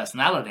 I've got the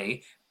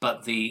personality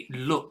but the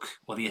look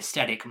or the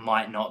aesthetic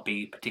might not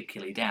be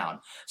particularly down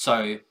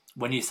so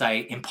when you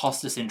say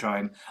imposter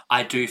syndrome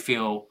I do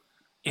feel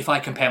if I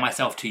compare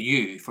myself to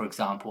you for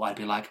example I'd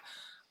be like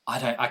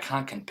I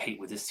can't compete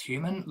with this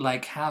human.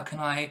 Like, how can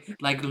I,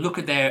 like, look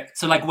at their,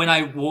 so, like, when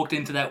I walked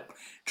into that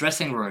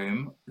dressing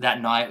room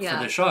that night for yeah.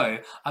 the show,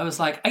 I was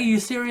like, are you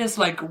serious?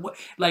 Like,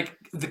 like,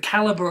 the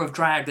caliber of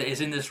drag that is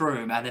in this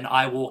room, and then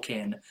I walk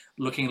in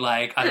looking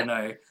like, I don't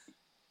know,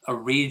 a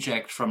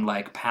reject from,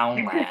 like,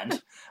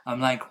 Poundland.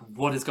 I'm like,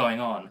 what is going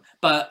on?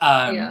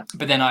 Yeah,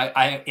 But then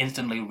I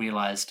instantly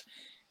realized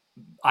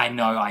I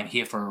know I'm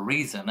here for a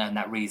reason, and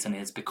that reason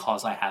is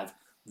because I have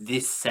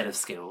this set of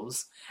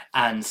skills,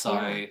 and yeah,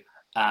 so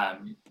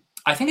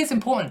I think it's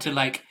important to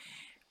like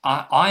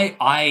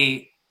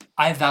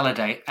I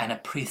validate and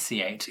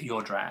appreciate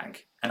your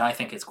drag, and I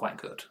think it's quite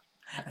good.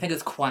 I think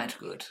it's quite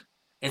good.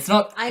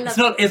 I love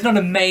it. It's not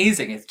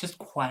amazing. It's just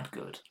quite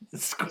good.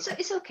 It's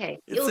It's okay.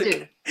 it's It'll okay.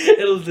 do.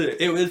 It'll do.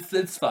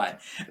 It's fine.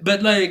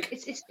 But like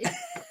It's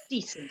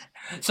decent.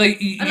 so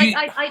And like you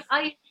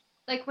I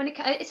like when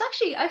it's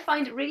actually I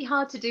find it really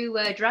hard to do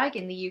drag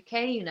in the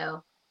UK.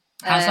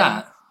 how's Um,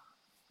 that?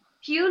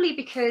 purely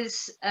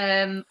because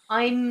I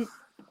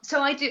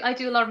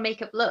do a lot of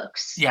makeup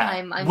looks. Yeah,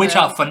 I'm a pretty much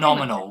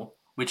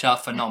which are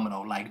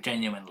phenomenal, like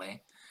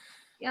genuinely.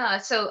 yeah.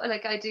 So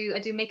like I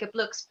do makeup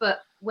looks, but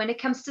when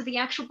it comes to the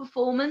actual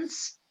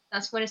performance,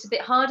 that's when it's a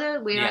bit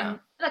harder. Where Yeah,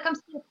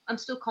 I'm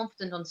still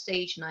confident on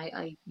stage,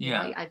 and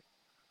yeah. I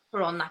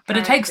put on that But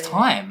it takes character.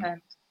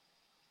 time.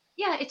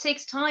 Yeah, it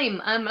takes time.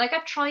 Like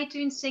I've tried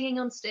doing singing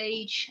on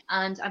stage,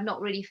 and I've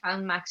not really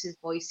found Max's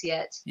voice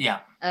yet. Yeah,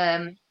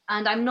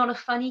 and I'm not a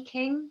funny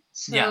king.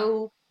 Yeah.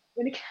 So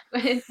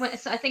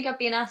so I think I've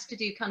been asked to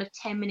do kind of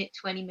 10-minute,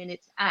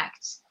 20-minute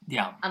acts,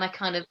 Yeah. and I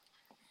kind of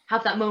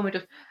have that moment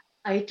of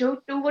I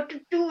don't know what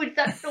to do with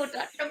that amount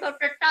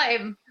of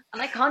time,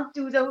 and I can't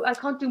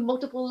do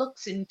multiple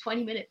looks in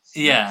 20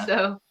 minutes. Yeah.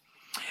 So,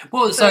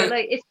 Well, but so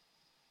like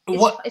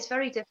what? it's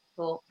very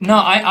difficult. No,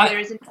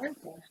 Whereas in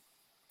America,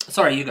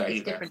 sorry, you go, it's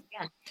you go. different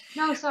again.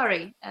 No,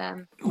 sorry.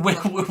 We're,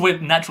 Go on. we're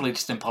naturally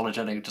just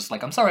apologetic, just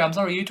like, I'm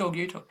sorry, you talk,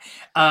 you talk.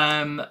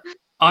 Um,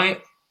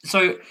 I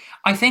so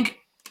I think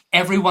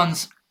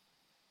everyone's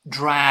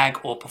drag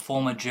or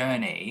performer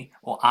journey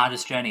or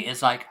artist journey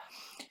is like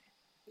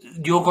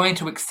you're going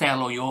to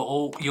excel or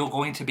you're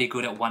going to be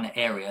good at one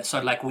area. So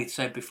like we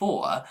said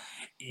before,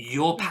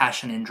 your Mm,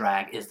 passion in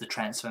drag is the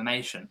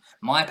transformation.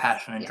 My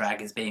passion in yes.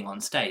 drag is being on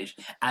stage,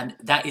 and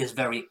that is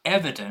very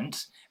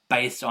evident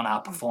based on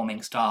our Mm,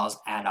 performing styles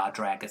and our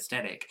drag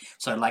aesthetic.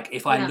 So like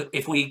yeah.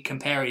 if we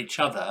compare each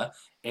other,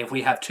 if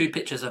we have two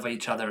pictures of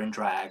each other in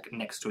drag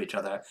next to each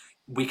other,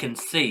 we can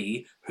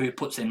see who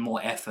puts in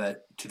more effort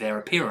to their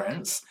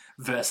appearance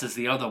versus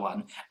the other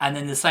one. And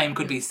then the same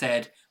could Mm, be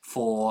said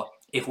for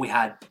if we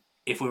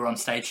were on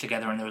stage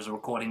together and there was a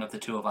recording of the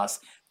two of us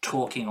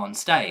talking on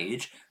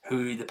stage,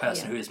 who the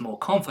person yeah. who is more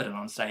confident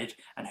on stage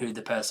and who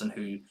the person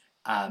who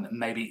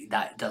maybe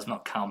that does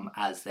not come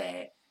as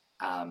their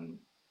um,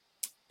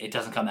 it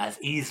doesn't come as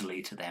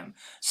easily to them.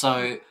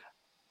 Mm, So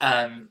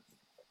um,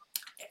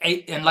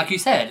 and like you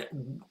said,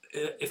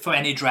 for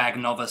any drag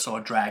novice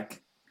or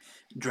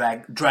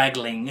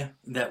dragling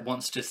that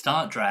wants to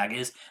start drag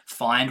is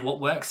find what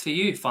works for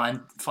you,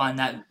 find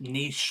that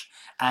niche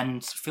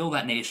and fill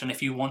that niche. And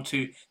if you want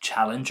to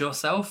challenge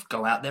yourself,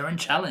 go out there and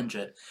challenge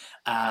it,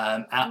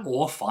 mm,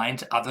 or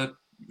find other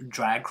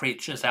drag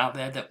creatures out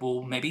there that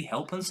will maybe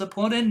help and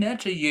support and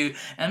nurture you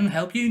and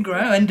help you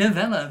grow and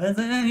develop as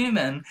a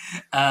human.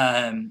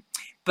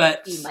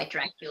 But be my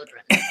drag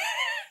children.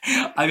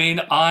 I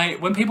mean, I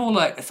when people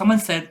like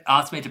someone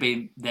asked me to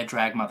be their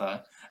drag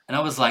mother, and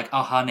I was like,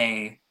 oh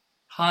honey,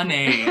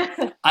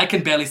 I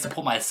can barely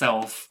support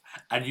myself,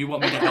 and you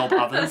want me to help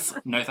others?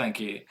 No, thank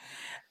you.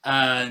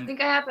 I Um,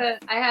 think I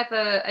have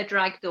a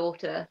drag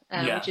daughter,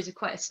 which yeah. is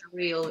quite a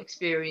surreal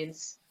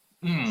experience.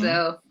 Mm.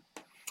 So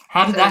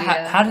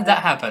yeah. How did that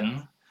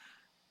happen?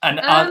 And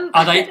Um,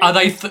 are they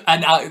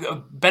and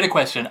better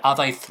question, are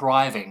they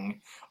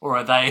thriving or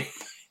are they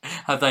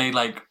have they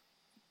like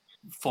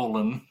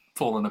fallen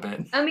a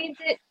bit? I mean,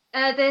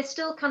 they're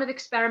still kind of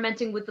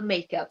experimenting with the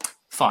makeup.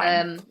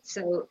 Fine.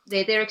 So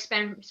they're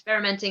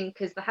experimenting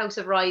because the House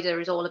of Ryder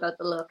is all about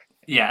the look.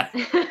 Yeah.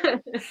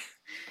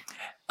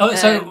 Oh,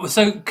 Um,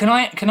 so can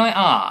I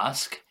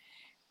ask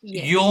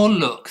your yes.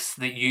 looks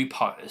that you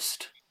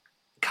post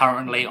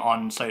currently Mhm.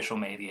 on social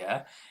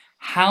media,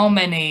 how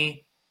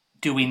many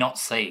do we not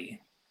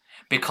see?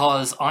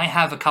 Because I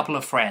have a couple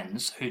of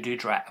friends who do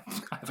drag.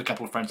 I have a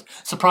couple of friends.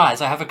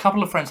 Surprise! I have a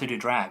couple of friends who do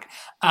drag.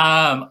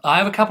 I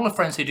have a couple of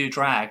friends who do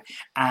drag,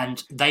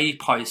 and they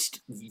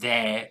post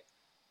their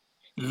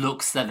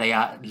looks that they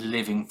are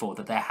living for,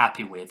 that they're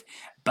happy with.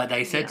 But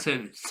Yeah.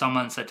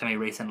 someone said to me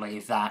recently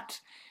that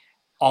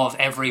of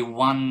every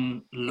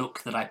one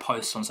look that I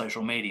post on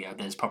social media,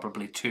 there's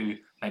probably two,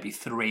 maybe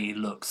three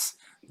looks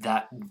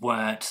that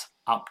weren't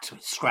up to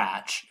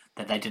scratch,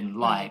 that they didn't Mm.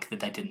 like, that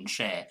they didn't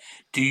share.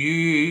 Do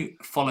you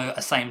follow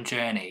a same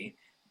journey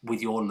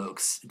with your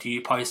looks? Do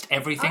you post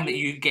everything that I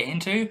you get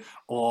into,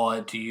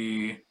 or do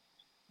you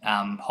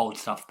hold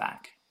stuff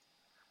back?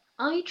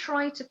 I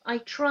try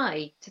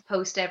to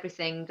post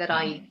everything that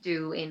I Mm,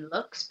 do in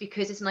looks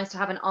because it's nice to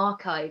have an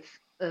archive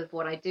of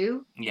what I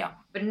do. yeah,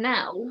 But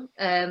now,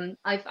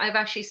 I've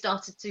actually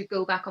started to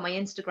go back on my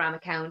Instagram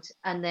account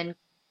and then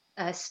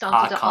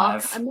started to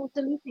archive. I'm not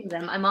deleting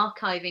them. I'm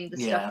archiving the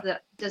stuff Yeah,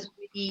 that doesn't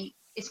really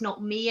it's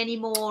not me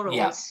anymore, or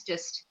yeah, it's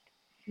just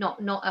not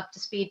up to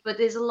speed. But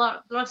there's a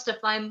lot of stuff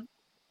I'm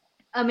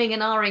umming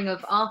and ahhing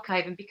of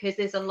archiving because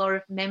there's a lot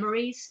of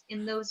memories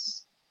in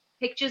those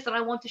pictures that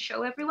I want to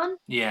show everyone.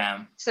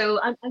 yeah,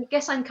 So I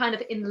guess I'm kind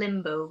of in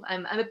limbo.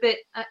 I'm a bit.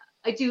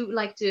 I do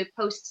like to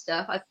post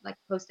stuff. I like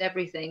to post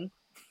everything,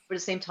 but at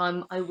the same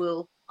time, I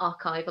will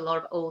archive a lot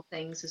of old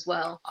things as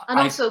well. And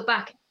I also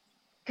back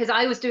because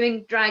I was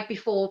doing drag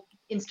before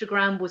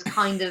Instagram was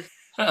kind of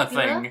a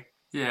popular, thing.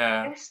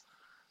 Yeah, I guess.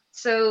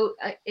 So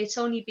it's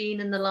only been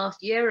in the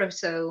last year or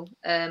so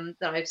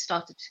that I've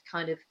started to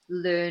kind of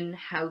learn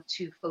how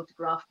to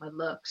photograph my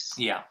looks.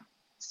 yeah.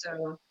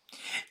 So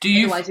Do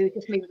you? otherwise, it would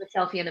just me with a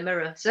selfie in a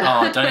mirror. So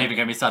Oh, don't even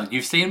get me started.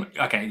 You've seen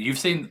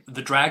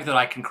the drag that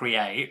I can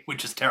create,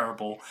 which is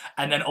terrible,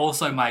 and then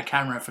also my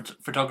camera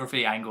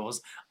photography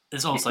angles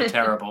is also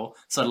terrible.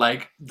 So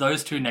like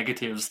those two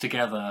negatives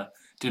together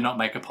do not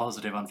make a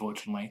positive,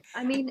 unfortunately.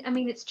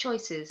 it's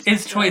choices.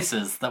 It's So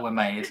choices that were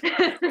made,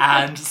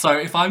 and so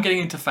if I'm getting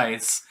into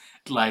face,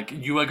 like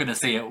you are going to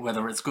see it,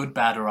 whether it's good,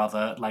 bad, or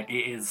other. Like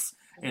it is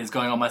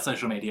going on my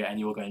social media, and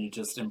you are going to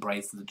just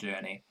embrace the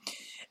journey.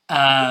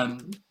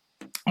 Um,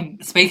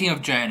 Speaking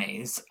of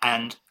journeys,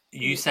 and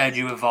you said yes.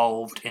 you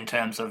evolved in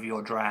terms of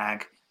your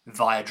drag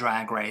via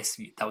Drag Race.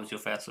 That was your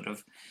first sort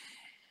of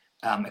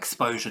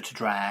exposure to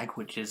drag,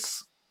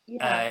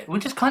 Yeah.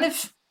 which is kind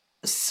of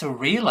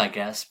surreal, I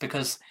guess,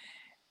 because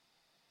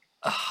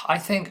I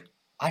think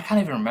I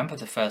can't even remember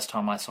the first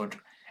time I saw.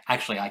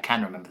 Actually, I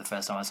can remember the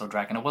first time I saw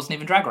drag, and it wasn't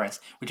even Drag Race,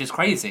 which is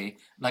crazy.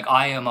 Like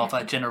I am of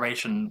a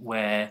generation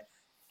where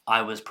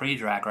I was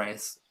pre-Drag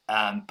Race,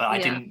 but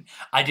Yeah.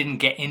 I didn't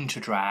get into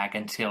drag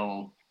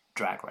until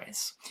Drag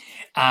Race.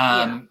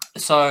 Yeah.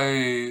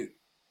 So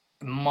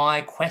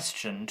my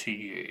question to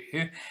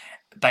you,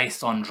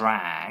 based on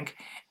drag,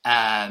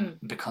 Mm.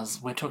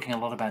 because we're talking a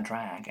lot about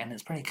drag, and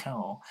it's pretty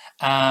cool.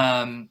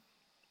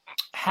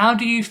 How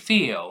do you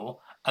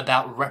feel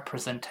about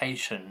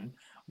representation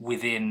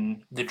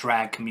within the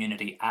drag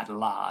community at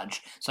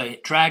large? So,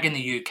 drag in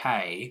the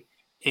UK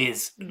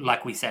is, Mm.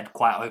 like we said,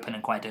 quite open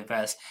and quite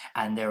diverse,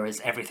 and there is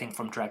everything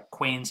from drag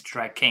queens to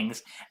drag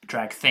kings,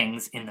 drag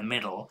things in the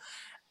middle.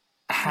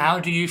 Mm. How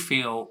do you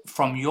feel,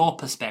 from your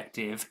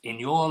perspective, in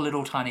your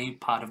little tiny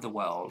part of the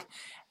world?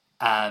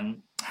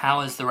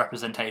 How is the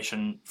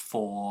representation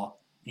for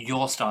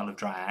your style of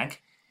drag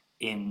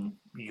in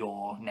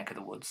your neck of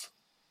the woods?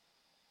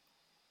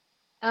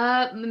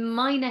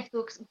 My neck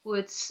of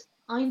woods,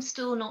 I'm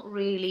still not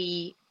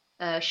really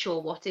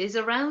sure what is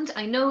around.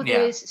 I know Yeah,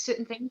 there's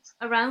certain things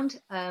around.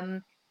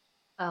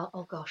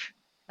 Oh gosh,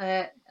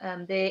 there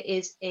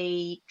is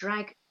a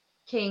drag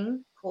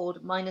king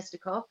called Minus de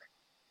Cock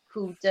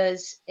who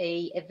does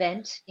a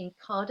event in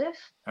Cardiff,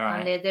 all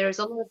and right. there is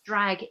a lot of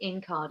drag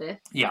in Cardiff.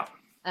 Yeah.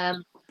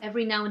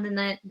 Every now and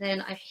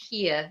then I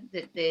hear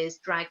that there's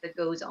drag that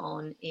goes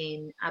on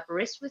in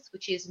Aberystwyth,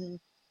 which is in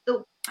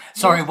the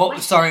Sorry, what?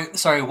 northwest.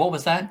 Sorry. What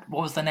was that?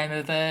 What was the name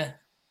of the?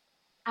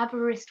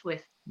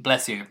 Aberystwyth.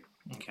 Bless you.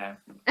 Okay.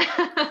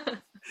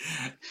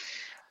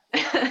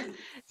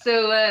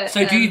 So,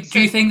 So do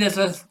you think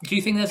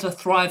there's a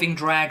thriving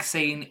drag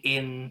scene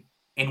in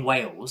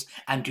Wales,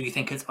 and do you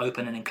think it's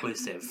open and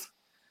inclusive?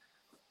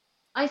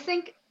 I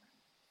think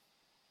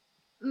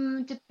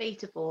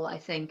debatable. I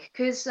think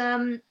because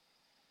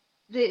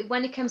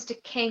when it comes to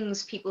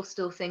kings, people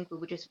still think we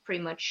were just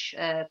pretty much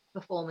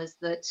performers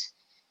that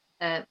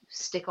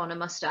stick on a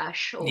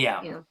mustache, or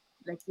Yeah,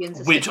 lesbians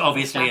that which stick on a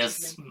obviously mustache.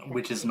 is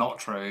which is not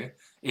true.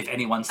 If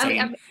anyone's I seen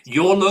mean,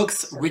 your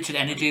looks, so, Richard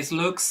Energy's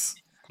looks,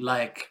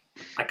 like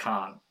I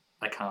can't,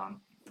 I can't.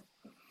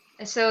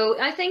 so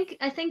I think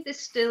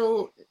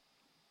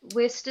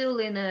we're still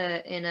in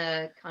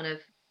a kind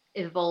of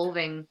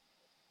evolving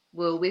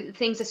world.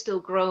 Things are still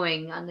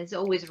growing, and there's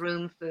always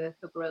room for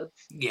growth.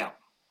 Yeah,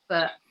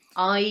 But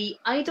I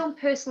don't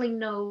personally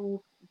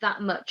know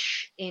that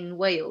much in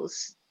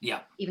Wales,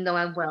 yeah. even though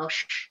I'm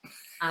Welsh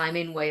and I'm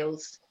in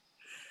Wales,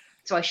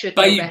 so I should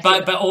But know you,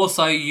 better. but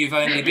also you've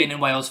only been in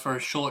Wales for a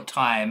short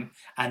time,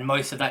 and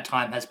most of that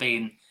time has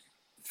been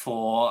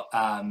for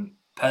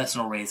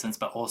personal reasons,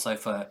 but also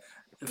for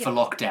Yeah,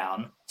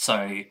 lockdown.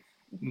 So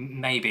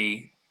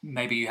maybe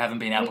you haven't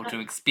been I mean, able to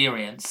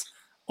experience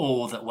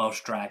all that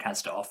Welsh drag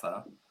has to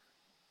offer.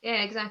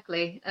 yeah,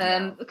 exactly.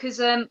 Yeah, Because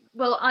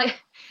well, I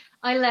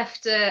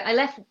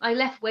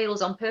left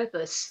Wales on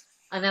purpose,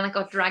 and then I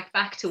got dragged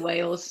back to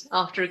Wales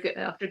after a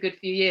good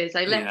few years.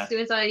 I left as yeah.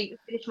 soon as I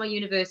finished my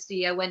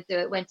university. I went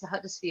to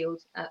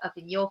Huddersfield up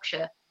in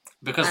Yorkshire,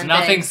 Because and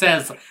then spent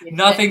a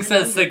couple of years there, and then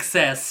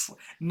London.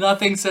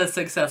 nothing says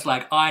success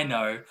like I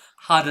know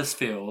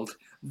Huddersfield.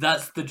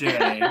 That's the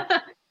journey.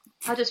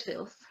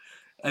 Huddersfield.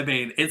 I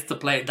mean, it's the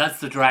place. That's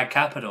the drag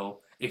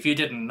capital. If you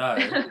didn't know,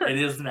 it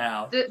is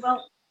now.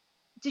 Well,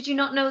 did you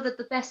not know that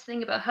the best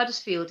thing about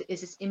Huddersfield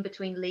is it's in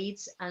between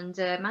Leeds and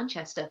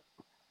Manchester?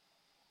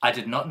 I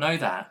did not know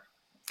that.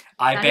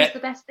 I That is bet the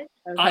best thing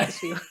about I.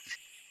 Huddersfield.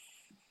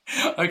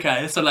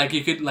 Okay, so like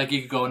you could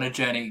go on a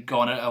journey, go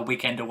on a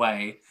weekend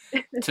away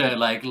to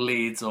like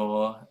Leeds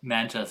or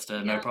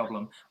Manchester, no Yeah.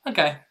 problem.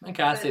 Okay,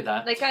 okay, I see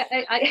that. Like I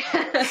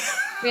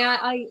mean,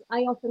 I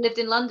also lived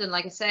in London,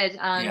 like I said,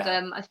 and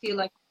Yeah, I feel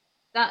like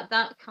that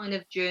kind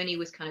of journey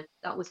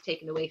that was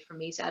taken away from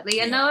me, sadly,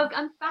 and yeah. now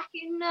I'm back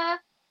in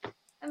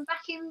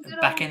good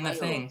Back old in the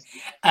thing. Wales.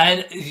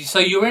 And so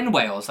you're in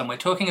Wales, and we're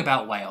talking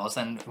about Wales,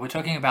 and we're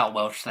talking about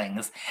Welsh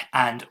things,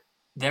 and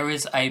there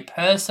is a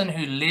person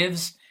who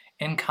lives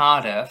in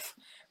Cardiff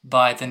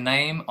by the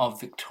name of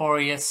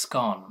Victoria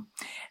Scone.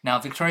 Now,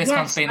 Victoria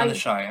Scone's Yes, been on the I.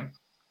 show.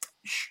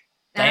 Shh.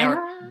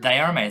 Ah, They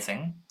are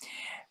amazing.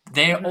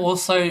 They're mhm.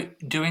 also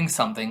doing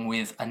something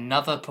with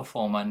another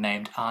performer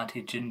named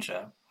Auntie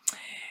Ginger.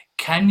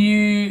 Can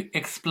you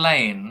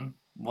explain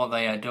what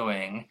they are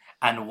doing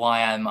and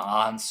why I'm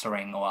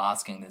answering or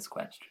asking this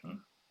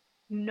question?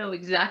 Know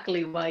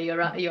exactly why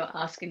you're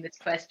asking this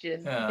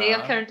question. Uh,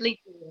 They're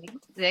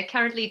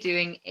currently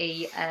doing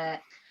a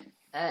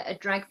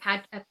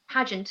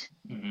pageant,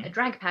 a mhm.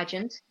 drag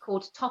pageant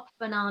called Top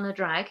Banana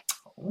Drag,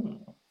 Ooh,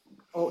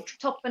 or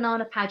Top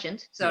Banana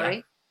Pageant, yeah.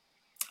 sorry.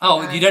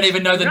 Oh, you don't And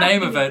even know the they're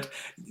name of asking. it.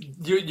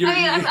 I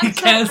mean, You I'm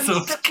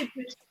cancelled. such a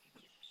good.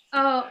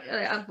 Oh,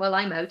 well,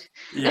 I'm out.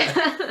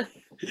 Yeah.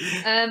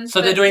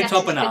 So they're But doing yes,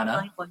 Top it's because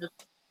Banana.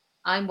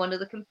 I'm one of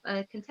the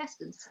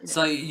contestants in it.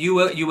 So you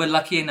were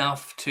lucky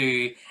enough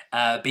to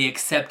be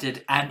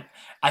accepted, and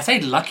I say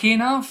lucky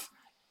enough.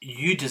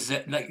 you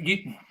deserve, like,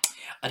 you,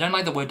 I don't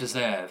like the word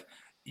deserve.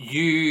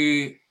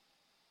 You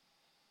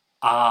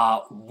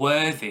are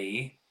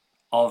worthy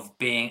of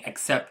being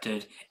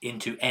accepted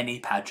into any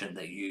pageant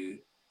that you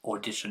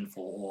audition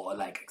for or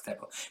like accept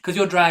for, because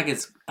your drag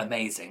is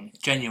amazing,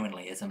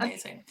 genuinely is Okay,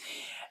 amazing.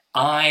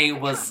 I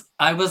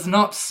I try. was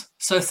not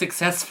so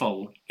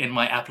successful in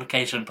my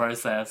application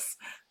process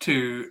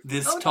to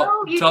this Oh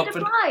no, you did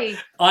apply.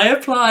 I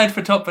applied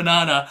for Top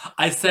Banana.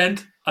 I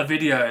sent a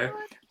video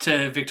What?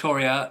 to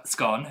Victoria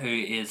Scone, who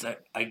is a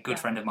good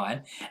Yeah. friend of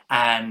mine,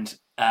 and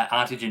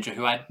Auntie Ginger,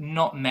 who I'd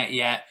not met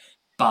yet,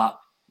 but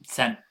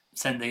sent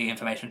sent the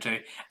information to,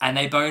 and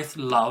they both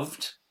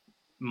loved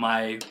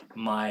my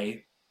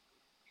my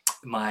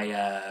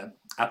my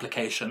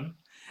application.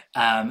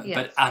 But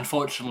Yes.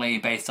 unfortunately,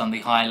 based on the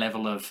high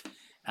level of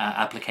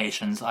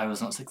applications, I was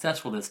not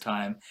successful this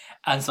time,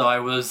 and so I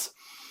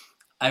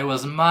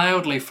was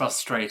mildly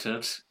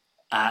frustrated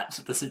at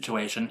the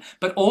situation,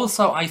 but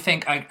also I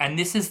think, and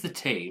this is the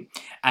tea,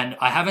 and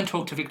I haven't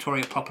talked to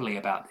Victoria properly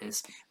about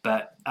this,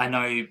 but I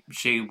know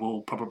she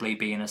will probably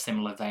be in a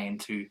similar vein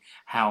to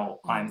how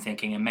I'm Mm.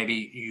 thinking, and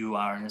maybe you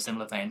are in a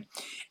similar vein,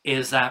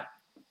 is that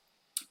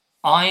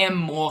I am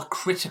more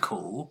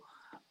critical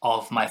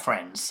of my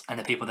friends and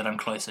the people that I'm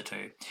closer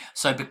to.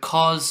 So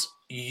because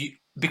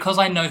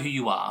I know who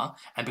you are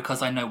and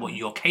because I know what Mm.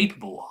 you're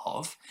capable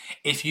of,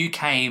 if you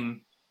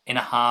came in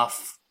a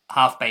half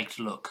baked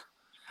look,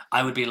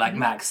 I would be like, Mhm.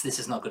 Max, this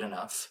is not good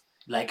enough.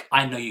 Like,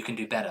 I know you can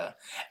do better.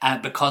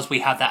 And because we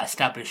have that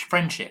established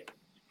friendship.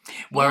 Yeah.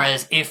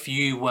 Whereas if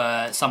you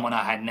were someone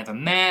I had never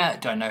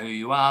met, don't know who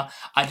you are,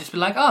 I'd just be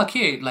like, oh,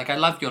 cute. Like, I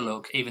love your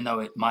look, even though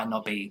it might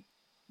not be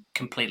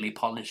completely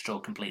polished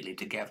or completely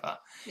together.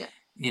 Yeah.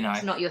 You know,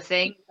 It's not your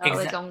thing. Oh,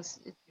 as exa- long as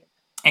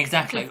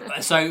exactly.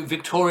 So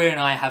Victoria and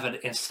I have an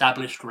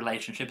established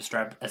relationship,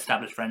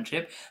 established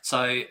friendship.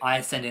 So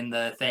I send in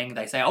the thing.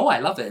 They say, "Oh, I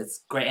love it.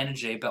 It's great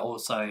energy, but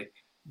also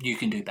you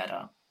can do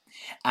better."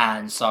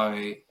 And so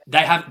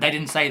they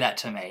didn't say that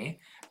to me,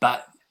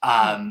 but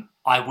Mm.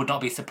 I would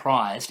not be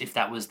surprised if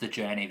that was the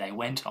journey they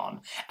went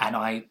on, and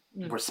I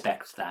Mm.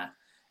 respect that.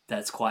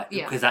 That's quite,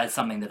 Yeah. because that's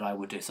something that I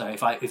would do. So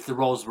if the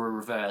roles were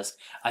reversed,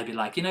 I'd be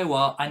like, you know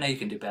what, I know you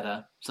can do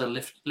better. So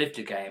lift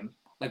your game.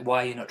 Like,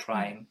 why are you not Mm.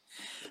 trying?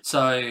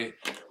 So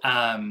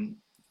um,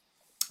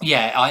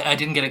 yeah, I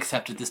didn't get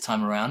accepted this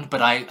time around,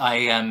 but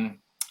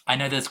I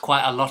know there's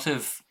quite a lot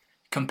of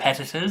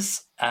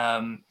competitors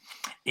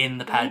in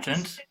the I believe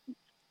this pageant.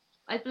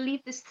 I believe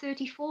there's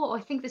 34, or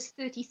I think there's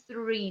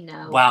 33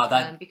 now, Wow,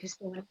 that. because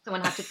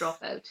someone had to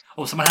drop out.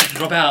 Oh, someone had to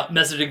drop out.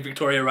 Messaging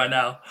Victoria right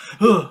now.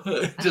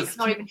 I'm Just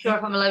not even sure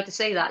if I'm allowed to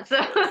say that. So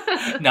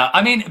no.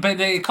 I mean, but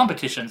the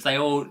competitions,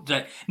 no.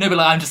 But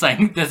like, I'm just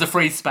saying, there's a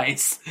free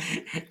space.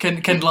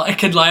 Can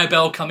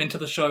Lyabelle come into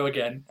the show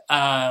again?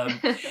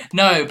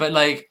 No, but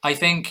like, I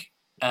think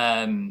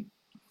um,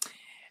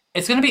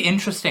 it's going to be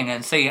interesting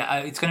and see.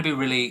 It's going to be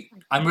really.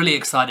 I'm really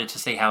excited to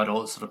see how it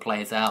all sort of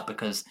plays out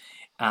because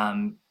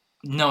um,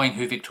 knowing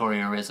who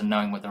Victoria is and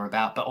knowing what they're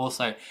about, but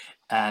also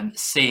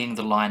seeing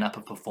the lineup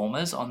of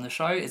performers on the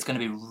show, it's going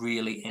to be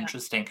really yeah,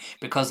 interesting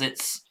because uh,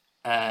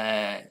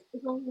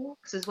 there's all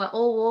walks as well,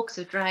 all walks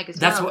of drag as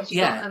that's well, what. because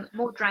you've got Yeah.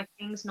 more drag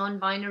things,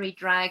 non-binary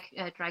drag,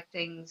 drag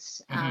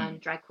things, Hmm.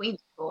 and drag queens,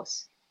 of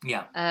course.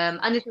 Yeah.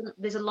 And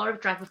there's a lot of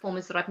drag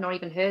performers that I've not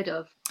even heard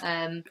of.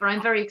 But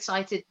I'm very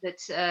excited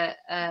that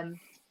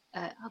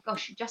oh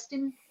gosh,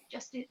 Justin,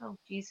 oh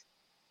geez,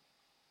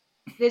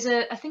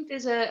 I think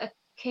there's a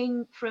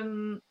king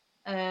from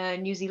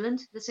New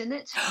Zealand that's in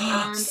it,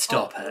 and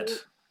Stop also it.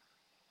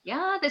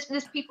 yeah,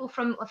 there's people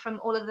from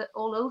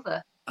all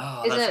over.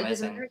 Oh, that's There's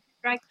amazing. American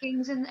drag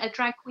kings and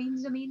drag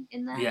queens, I mean,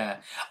 in there. Yeah,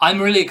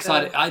 I'm really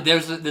excited. So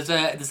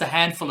There's a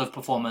handful of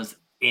performers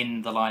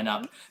in the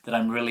lineup that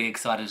I'm really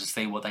excited to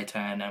see what they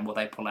turn and what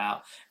they pull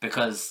out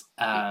because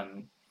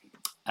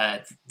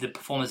the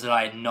performers that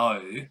I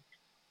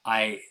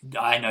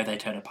I know they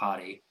turn a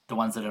party. The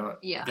ones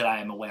yeah. that I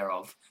am aware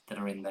of that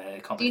are in the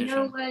Do you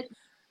know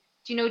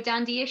competition.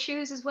 Dandy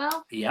Issues as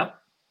well? Yep.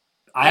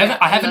 Yeah, I I love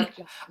haven't,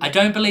 I Justin.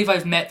 don't believe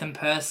I've met them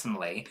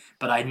personally,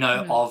 but I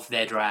know Mm, of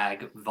their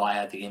drag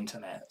via the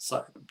internet.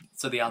 So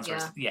the answer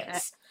is yeah.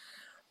 yes.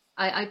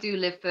 I do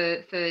live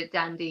for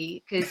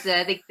Dandy because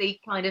they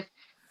kind of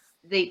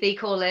they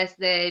call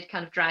their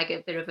kind of drag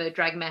a bit of a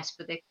drag mess,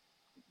 but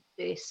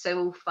they're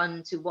so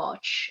fun to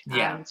watch,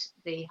 Yeah. and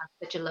they have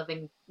such a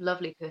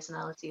lovely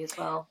personality as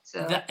well.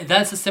 So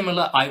That's a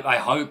similar. I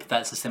hope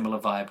that's a similar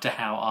vibe to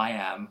how I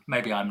am.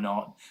 Maybe I'm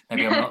not.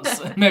 Maybe I'm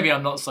not. Maybe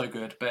I'm not so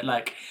good. But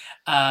like,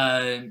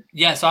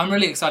 yeah. So I'm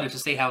really excited to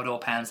see how it all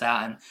pans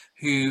out and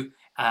who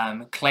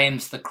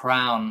claims the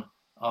crown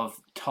of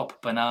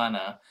top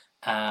banana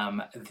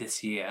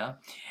this year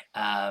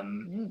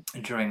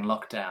during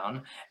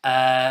lockdown.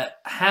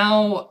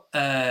 How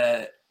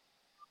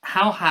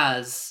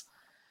has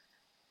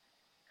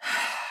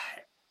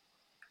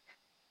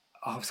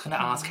I was going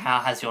to ask Mhm. how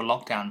has your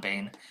lockdown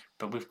been,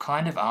 but we've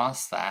kind of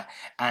asked that,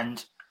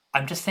 and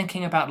I'm just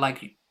thinking about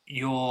like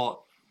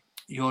your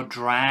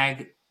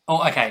drag.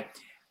 Oh, okay.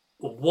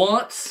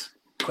 What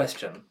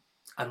question?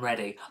 I'm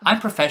ready. I'm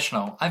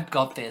professional. I've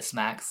got this,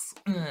 Max.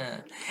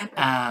 Yes,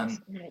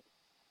 Um, right.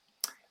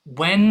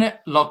 when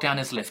lockdown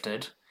is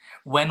lifted,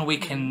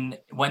 Mm.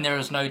 when there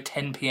is no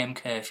 10 p.m.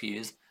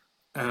 curfews,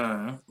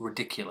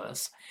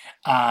 ridiculous.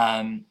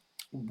 Um,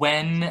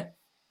 when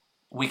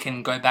we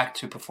can go back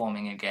to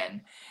performing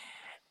again,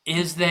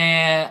 is Mm.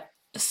 there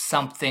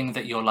something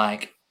that you're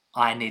like,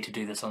 I need to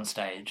do this on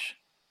stage?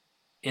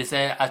 Is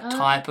there a Uh,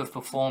 type of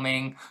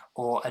performing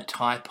or a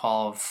type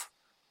of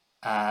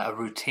a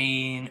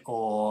routine,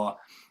 or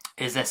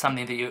is there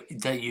something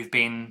that you've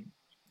been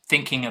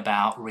thinking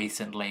about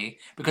recently?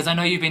 Because I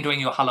know you've been doing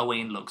your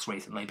Halloween looks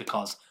recently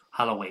because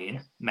Halloween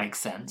yes. makes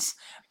sense.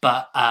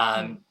 But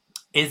Mm.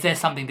 is there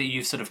something that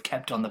you've sort of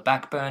kept on the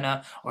back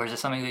burner, or is there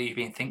something that you've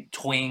been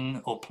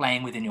toying or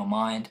playing with in your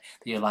mind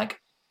that you're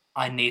like,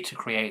 I need to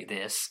create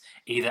this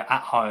either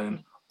at home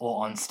Mm.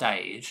 or on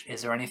stage?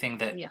 Is there anything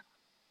that Yeah.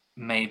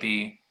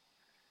 maybe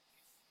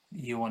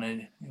you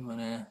wanna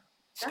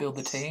spill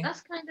the That's tea?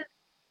 that's kind of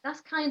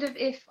that's kind of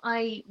if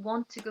I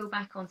want to go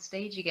back on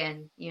stage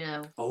again, you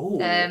know. Oh,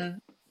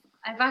 Um,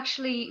 I've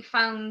actually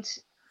found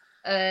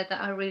that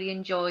I really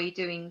enjoy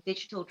doing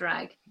digital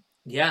drag,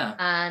 yeah.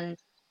 and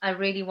I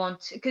really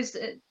want to, because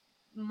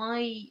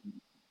my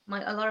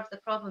my a lot of the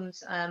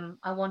problems,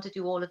 I want to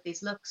do all of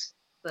these looks,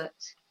 but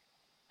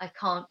I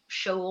can't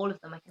show all of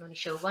them. I can only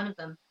show one of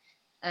them.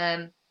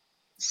 Um,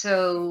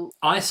 so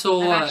I I've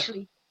saw.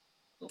 actually,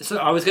 So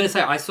I was going to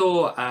say I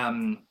saw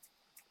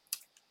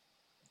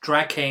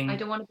Drag I King,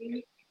 don't want to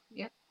be,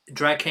 yeah,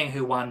 Drag King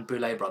who won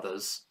Boulet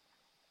Brothers.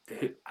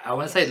 Who, I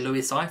want to say yes,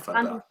 Louis Cipher,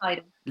 random but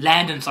item,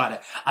 Landon Cider.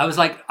 I was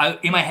like,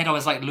 in my head, I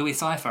was like Louis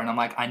Cipher, and I'm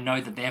like, I know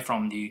that they're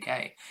from the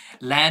UK.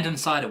 Landon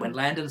Cider. When mm,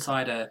 Landon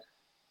Cider,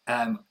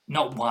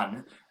 not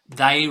one,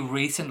 they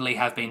recently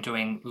have been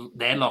doing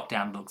their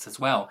lockdown looks as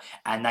well,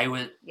 and they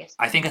were, yes.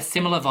 I think, a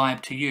similar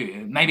vibe to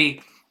you.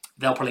 Maybe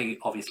they'll probably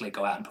obviously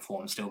go out and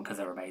perform still because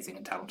they're amazing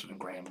and talented and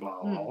great and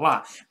blah blah Mm.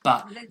 blah.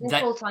 But Their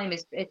that, full time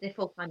is their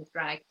full time is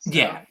drag,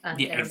 yeah, so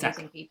and yeah, they're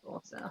exactly. amazing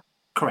people. So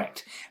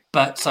Correct.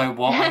 But so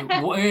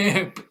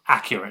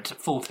accurate,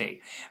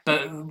 faulty.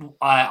 But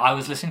I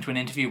was listening to an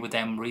interview with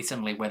them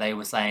recently where they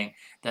were saying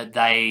that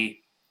they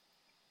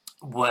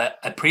were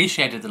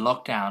appreciated the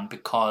lockdown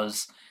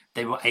because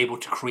they were able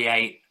to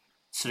create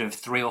sort of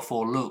 3 or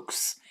 4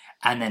 looks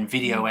and then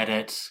video mm,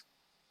 edit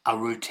a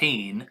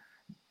routine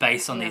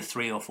based on yeah, these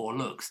 3 or 4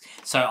 looks.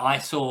 So I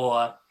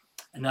saw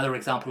another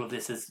example of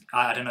this is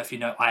I don't know if you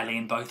know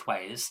Eileen Both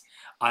Ways.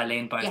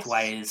 Eileen Both yes,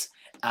 Ways,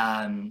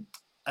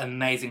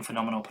 amazing,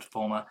 phenomenal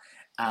performer.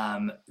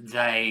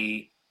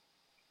 They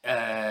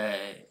uh,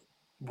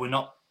 were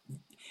not.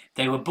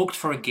 They were booked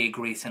for a gig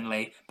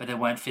recently, but they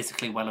weren't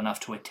physically well enough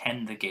to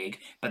attend the gig.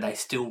 But they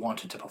still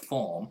wanted to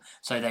perform,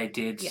 so they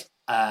did yeah,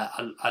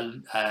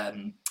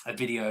 a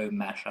video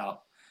mashup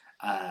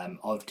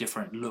of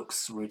different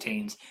looks,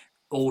 routines,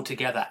 all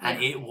together,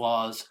 and yeah. it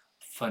was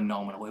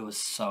phenomenal. It was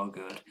so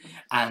good.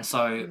 And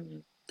so,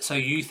 Mm. so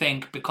you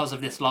think because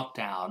of this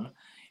lockdown,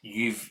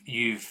 you've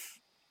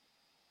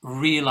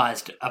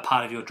realized a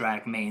part of your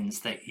drag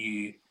means that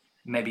you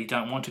maybe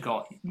don't want to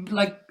go,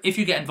 like if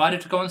you get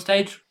invited to go on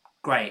stage,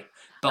 great,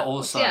 but Of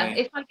course, yeah. also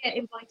If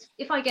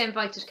I get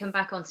invited to come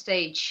back on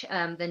stage,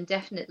 then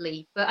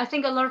definitely. But I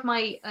think a lot of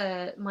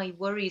my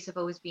worries have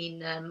always been,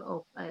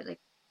 like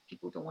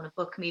people don't want to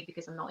book me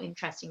because I'm not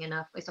interesting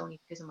enough. It's only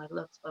because of my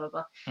looks, blah blah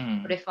blah.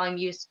 But mm, if I'm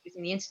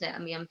using the internet, I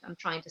mean, I'm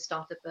trying to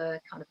start up a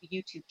kind of a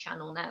YouTube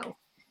channel now,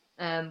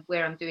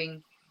 where I'm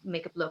doing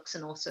makeup looks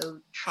and also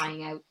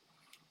trying out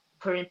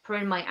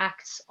putting my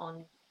acts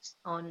on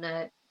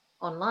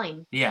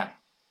online, yeah.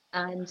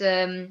 and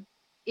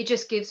it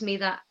just gives me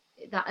that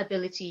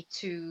ability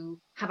to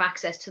have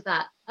access to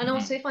that. And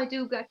also, Mhm. if I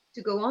do get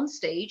to go on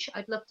stage,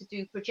 I'd love to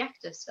do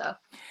projector stuff,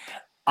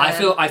 I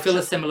feel a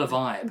so I similar can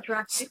vibe.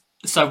 interact with.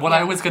 So what I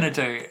Yeah. was going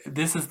to do,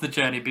 this is the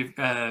journey.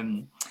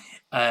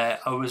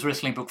 I was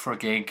recently booked for a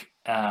gig,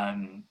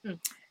 Mm,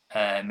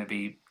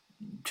 maybe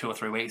 2 or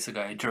 3 weeks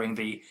ago during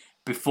the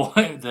before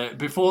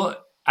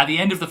at the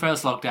end of the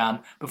first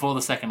lockdown, before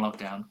the second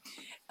lockdown.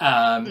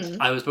 mm,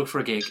 I was booked for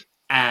a gig,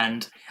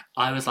 and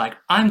I was like,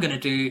 I'm going to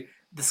do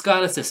the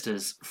Schuyler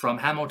Sisters from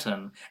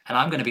Hamilton, and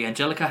I'm going to be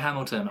Angelica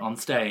Hamilton on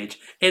stage.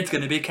 It's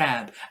going to be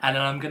camp, and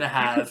then I'm going to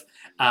have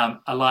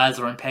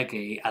Eliza and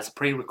Peggy as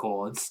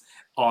pre-records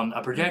on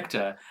a mm,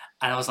 projector.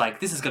 And I was like,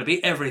 this is going to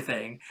be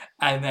everything.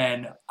 And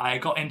then I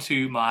got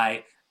into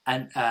my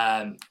and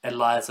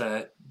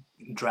Eliza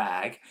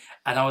drag,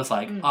 and I was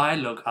like, mm, I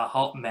look a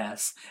hot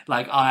mess.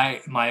 Like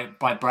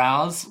my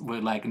brows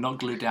were like not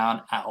glued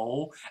down at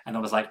all, and I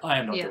was like,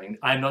 yeah.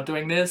 I'm not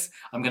doing this.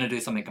 I'm gonna do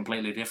something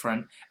completely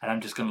different, and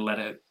I'm just gonna let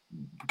it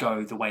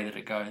go the way that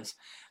it goes.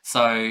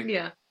 So,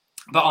 Yeah.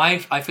 but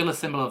I feel a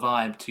similar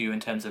vibe to you in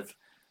terms of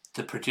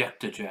the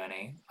projector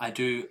journey. I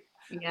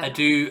Yeah.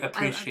 do I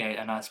appreciate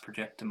a nice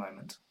projector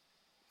moment.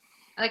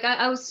 like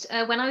I was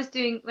when I was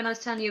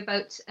telling you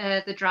about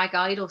the drag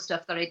idol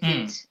stuff that I did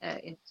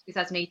Mm, in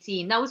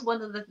 2018. That was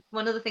one of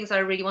the things I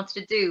really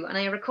wanted to do, and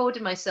I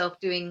recorded myself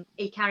doing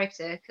a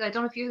character. 'Cause I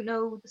don't know if you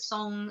know the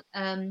song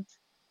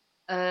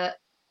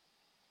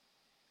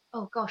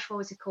oh gosh, what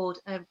was it called?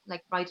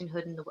 Like Riding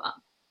Hood and the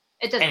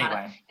it doesn't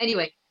matter.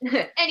 Anyway.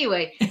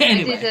 Anyway, I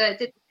did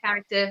the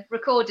character,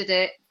 recorded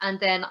it, and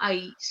then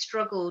I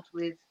struggled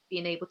with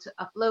being able to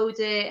upload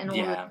it and all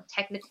the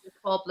technical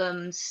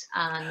problems,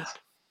 and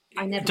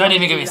I never. Don't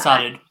even get me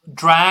started.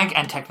 Drag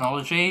and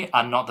technology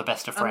are not the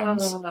best of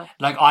friends.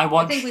 Like I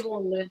think we've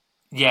all learned.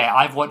 Yeah,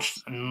 I've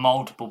watched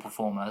multiple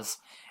performers,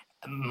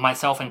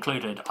 myself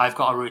included. I've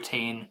got a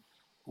routine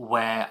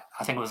where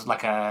I think it was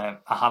like a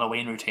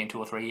Halloween routine 2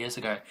 or 3 years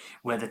ago,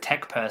 where the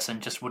tech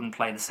person just wouldn't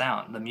play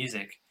the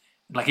music.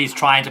 Like he's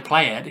trying to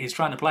play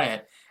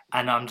it,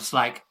 and I'm just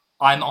like,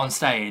 I'm on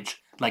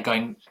stage, like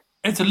going,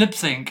 it's a lip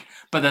sync,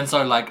 but then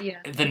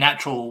the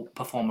natural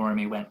performer in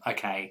me went,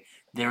 okay,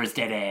 there is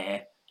dead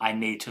air. I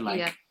need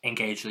to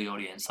engage the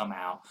audience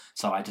somehow.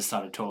 So I just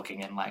started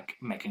talking and like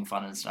making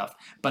fun and stuff.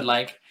 But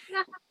like,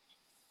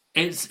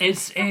 it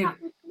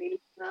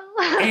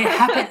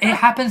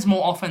happens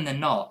more often than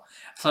not.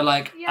 So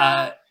like,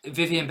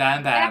 Vivian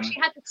Bam Bam. I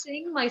actually had to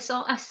sing my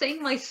song. I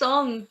sang my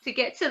song to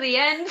get to the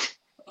end.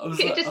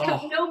 It just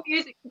cut no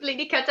music,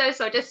 completely cut out,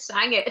 so I just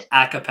sang it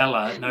a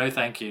cappella. No,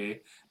 thank you.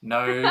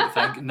 No,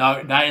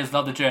 that is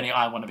not the journey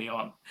I want to be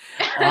on.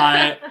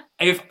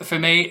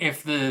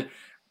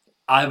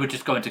 I would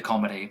just go into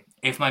comedy.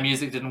 If my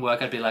music didn't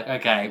work, I'd be like,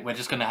 okay, we're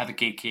just gonna have a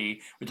geeky.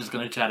 We're just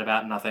gonna chat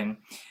about nothing.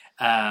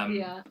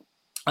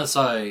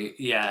 So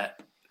yeah,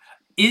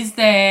 is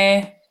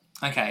there?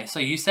 Okay, so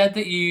you said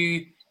that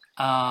you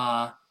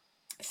are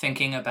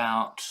thinking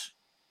about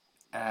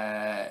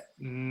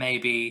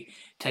maybe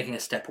taking a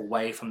step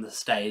away from the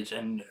stage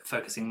and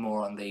focusing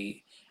more on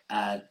the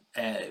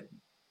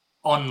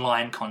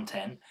online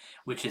content,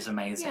 which is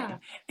amazing. Yeah.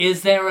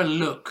 Is there a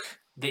look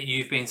that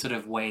you've been sort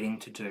of waiting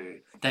to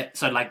do?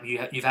 So like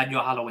you've had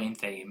your Halloween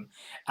theme,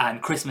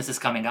 and Christmas is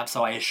coming up,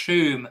 so I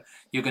assume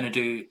you're going to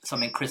do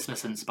something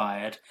Christmas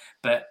inspired.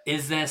 But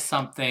is there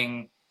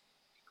something?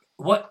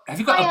 What have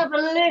you got? I have a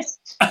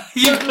list.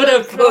 You've got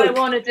a book. I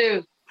want to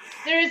do.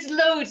 There is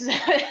loads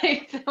that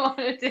I want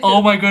to do.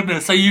 Oh my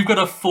goodness! So you've got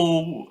a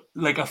full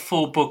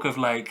book of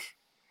like.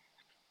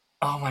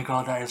 Oh my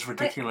god, that is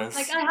ridiculous!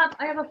 I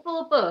have a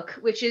full book,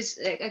 which is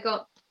I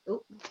got.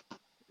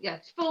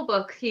 Full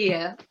book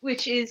here,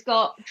 which is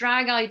got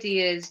drag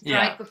ideas,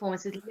 drag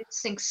performances, lip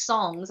sync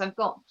songs. I've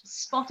got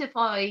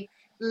Spotify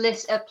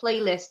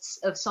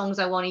playlists of songs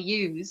I want to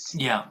use.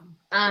 Yeah,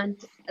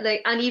 and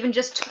even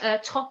just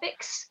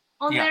topics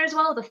on there as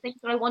well. The things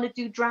that I want to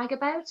do drag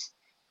about,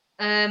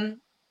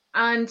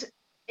 and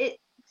it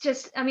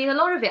just, I mean, a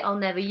lot of it I'll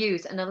never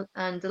use, and a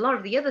lot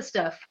of the other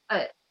stuff,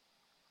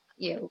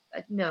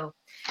 no,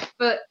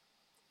 but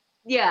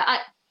yeah,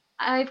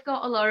 I've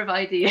got a lot of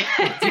ideas.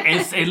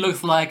 It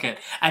looks like it.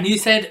 And you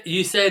said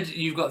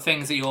you've got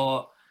things that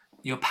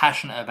you're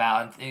passionate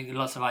about and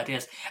lots of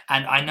ideas.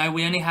 And I know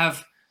we only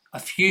have a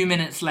few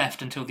minutes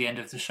left until the end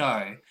of the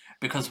show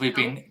because we've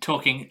been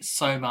talking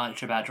so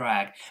much about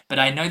drag. But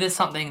I know there's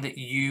something that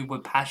you were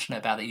passionate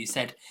about that you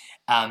said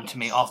to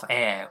me off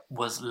air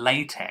was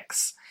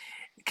latex.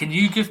 Can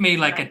you give me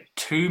like a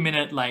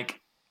 2-minute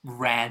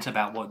rant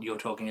about what you're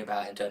talking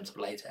about in terms of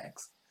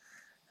latex?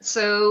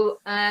 So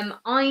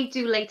I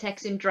do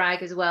latex in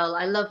drag as well.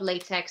 I love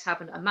latex, have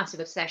a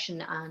massive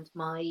obsession, and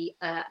my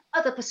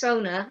other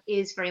persona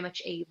is very much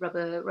a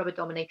rubber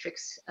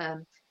dominatrix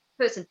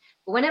person.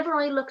 But whenever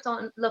I look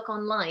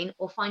online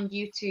or find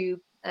YouTube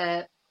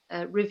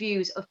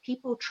reviews of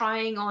people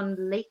trying on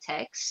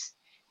latex,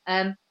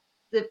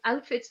 the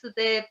outfits that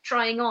they're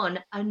trying on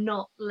are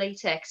not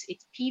latex.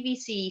 It's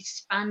PVC,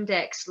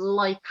 spandex,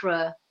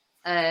 lycra,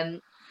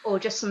 or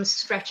just some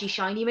stretchy,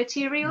 shiny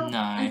material. No.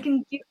 I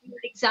can give you an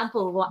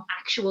example of what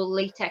actual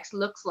latex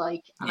looks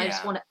like. And I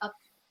just want to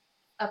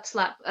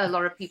upslap a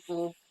lot of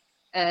people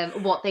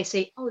what they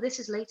say, oh,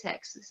 this is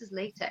latex. This is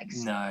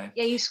latex. No.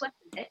 Yeah, you sweat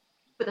in it,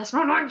 but that's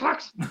not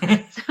latex. No,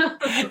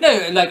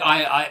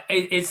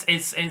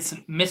 it's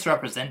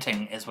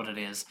misrepresenting is what it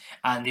is.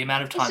 And the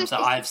amount of times that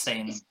I've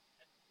seen...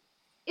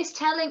 It's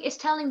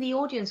telling the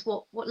audience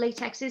what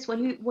latex is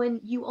when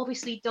you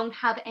obviously don't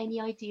have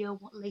any idea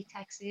what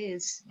latex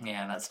is.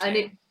 Yeah, that's true. And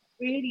it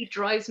really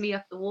drives me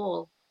up the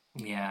wall.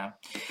 Yeah.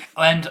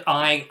 And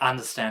I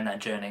understand that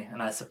journey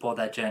and I support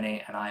that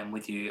journey and I am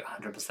with you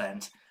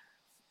 100%.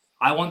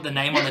 I want the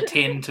name on the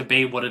tin to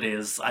be what it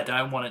is. I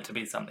don't want it to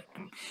be something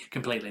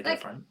completely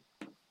different.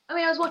 I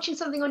mean, I was watching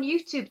something on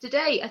YouTube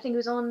today. I think it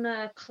was on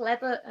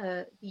Clever.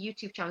 The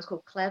YouTube channel is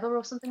called Clever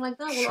or something like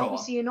that. Well,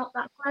 obviously you're not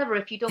that clever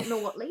if you don't know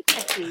what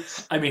latex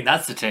is. I mean,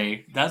 that's the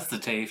tea. That's the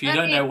tea. If you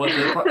don't know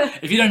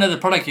if you don't know the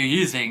product you're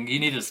using,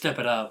 you need to step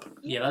it up.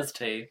 Yeah, that's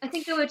tea. I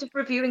think they were just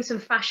reviewing some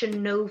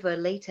Fashion Nova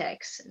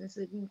latex,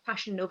 and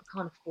Fashion Nova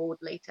can't afford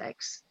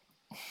latex.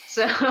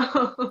 So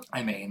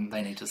I mean,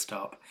 they need to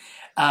stop.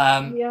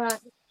 Yeah.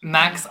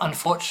 Max,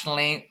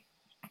 unfortunately,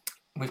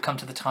 we've come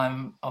to the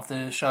time of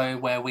the show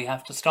where we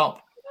have to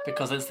stop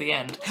because it's the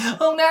end.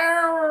 Oh no!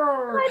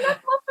 I love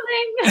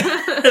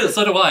coming.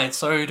 So do I.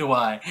 So do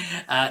I.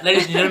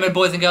 Ladies and gentlemen,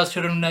 boys and girls,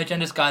 children of no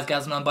genders, guys,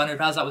 gals, and non-binary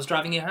pals, that was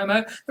Driving You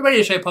Homo, the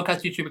radio show,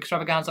 podcast, YouTube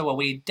extravaganza, where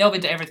we delve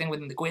into everything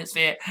within the queer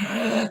sphere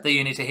that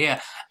you need to hear.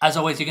 As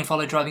always, you can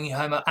follow Driving You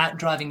Homo at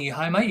Driving You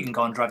Homo. You can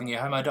go on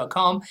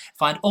drivingyouhomo.com,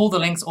 find all the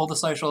links, all the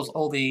socials,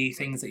 all the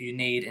things that you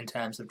need in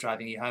terms of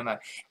Driving You Homo.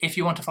 If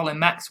you want to follow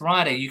Max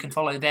Rider, you can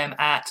follow them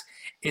at,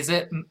 is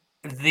it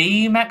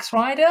the Max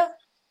Rider?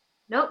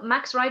 Nope,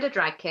 Max Rider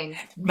Drag King.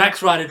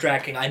 Max Rider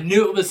Drag King. I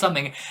knew it was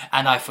something,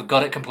 and I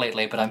forgot it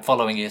completely. But I'm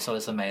following you, so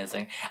it's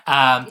amazing.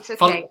 It's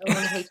okay. I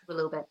only hate you a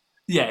little bit.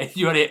 Yeah,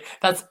 you only.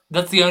 That's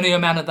the only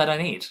amount that I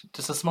need.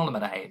 Just a small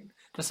amount of hate.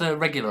 Just a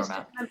regular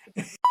amount.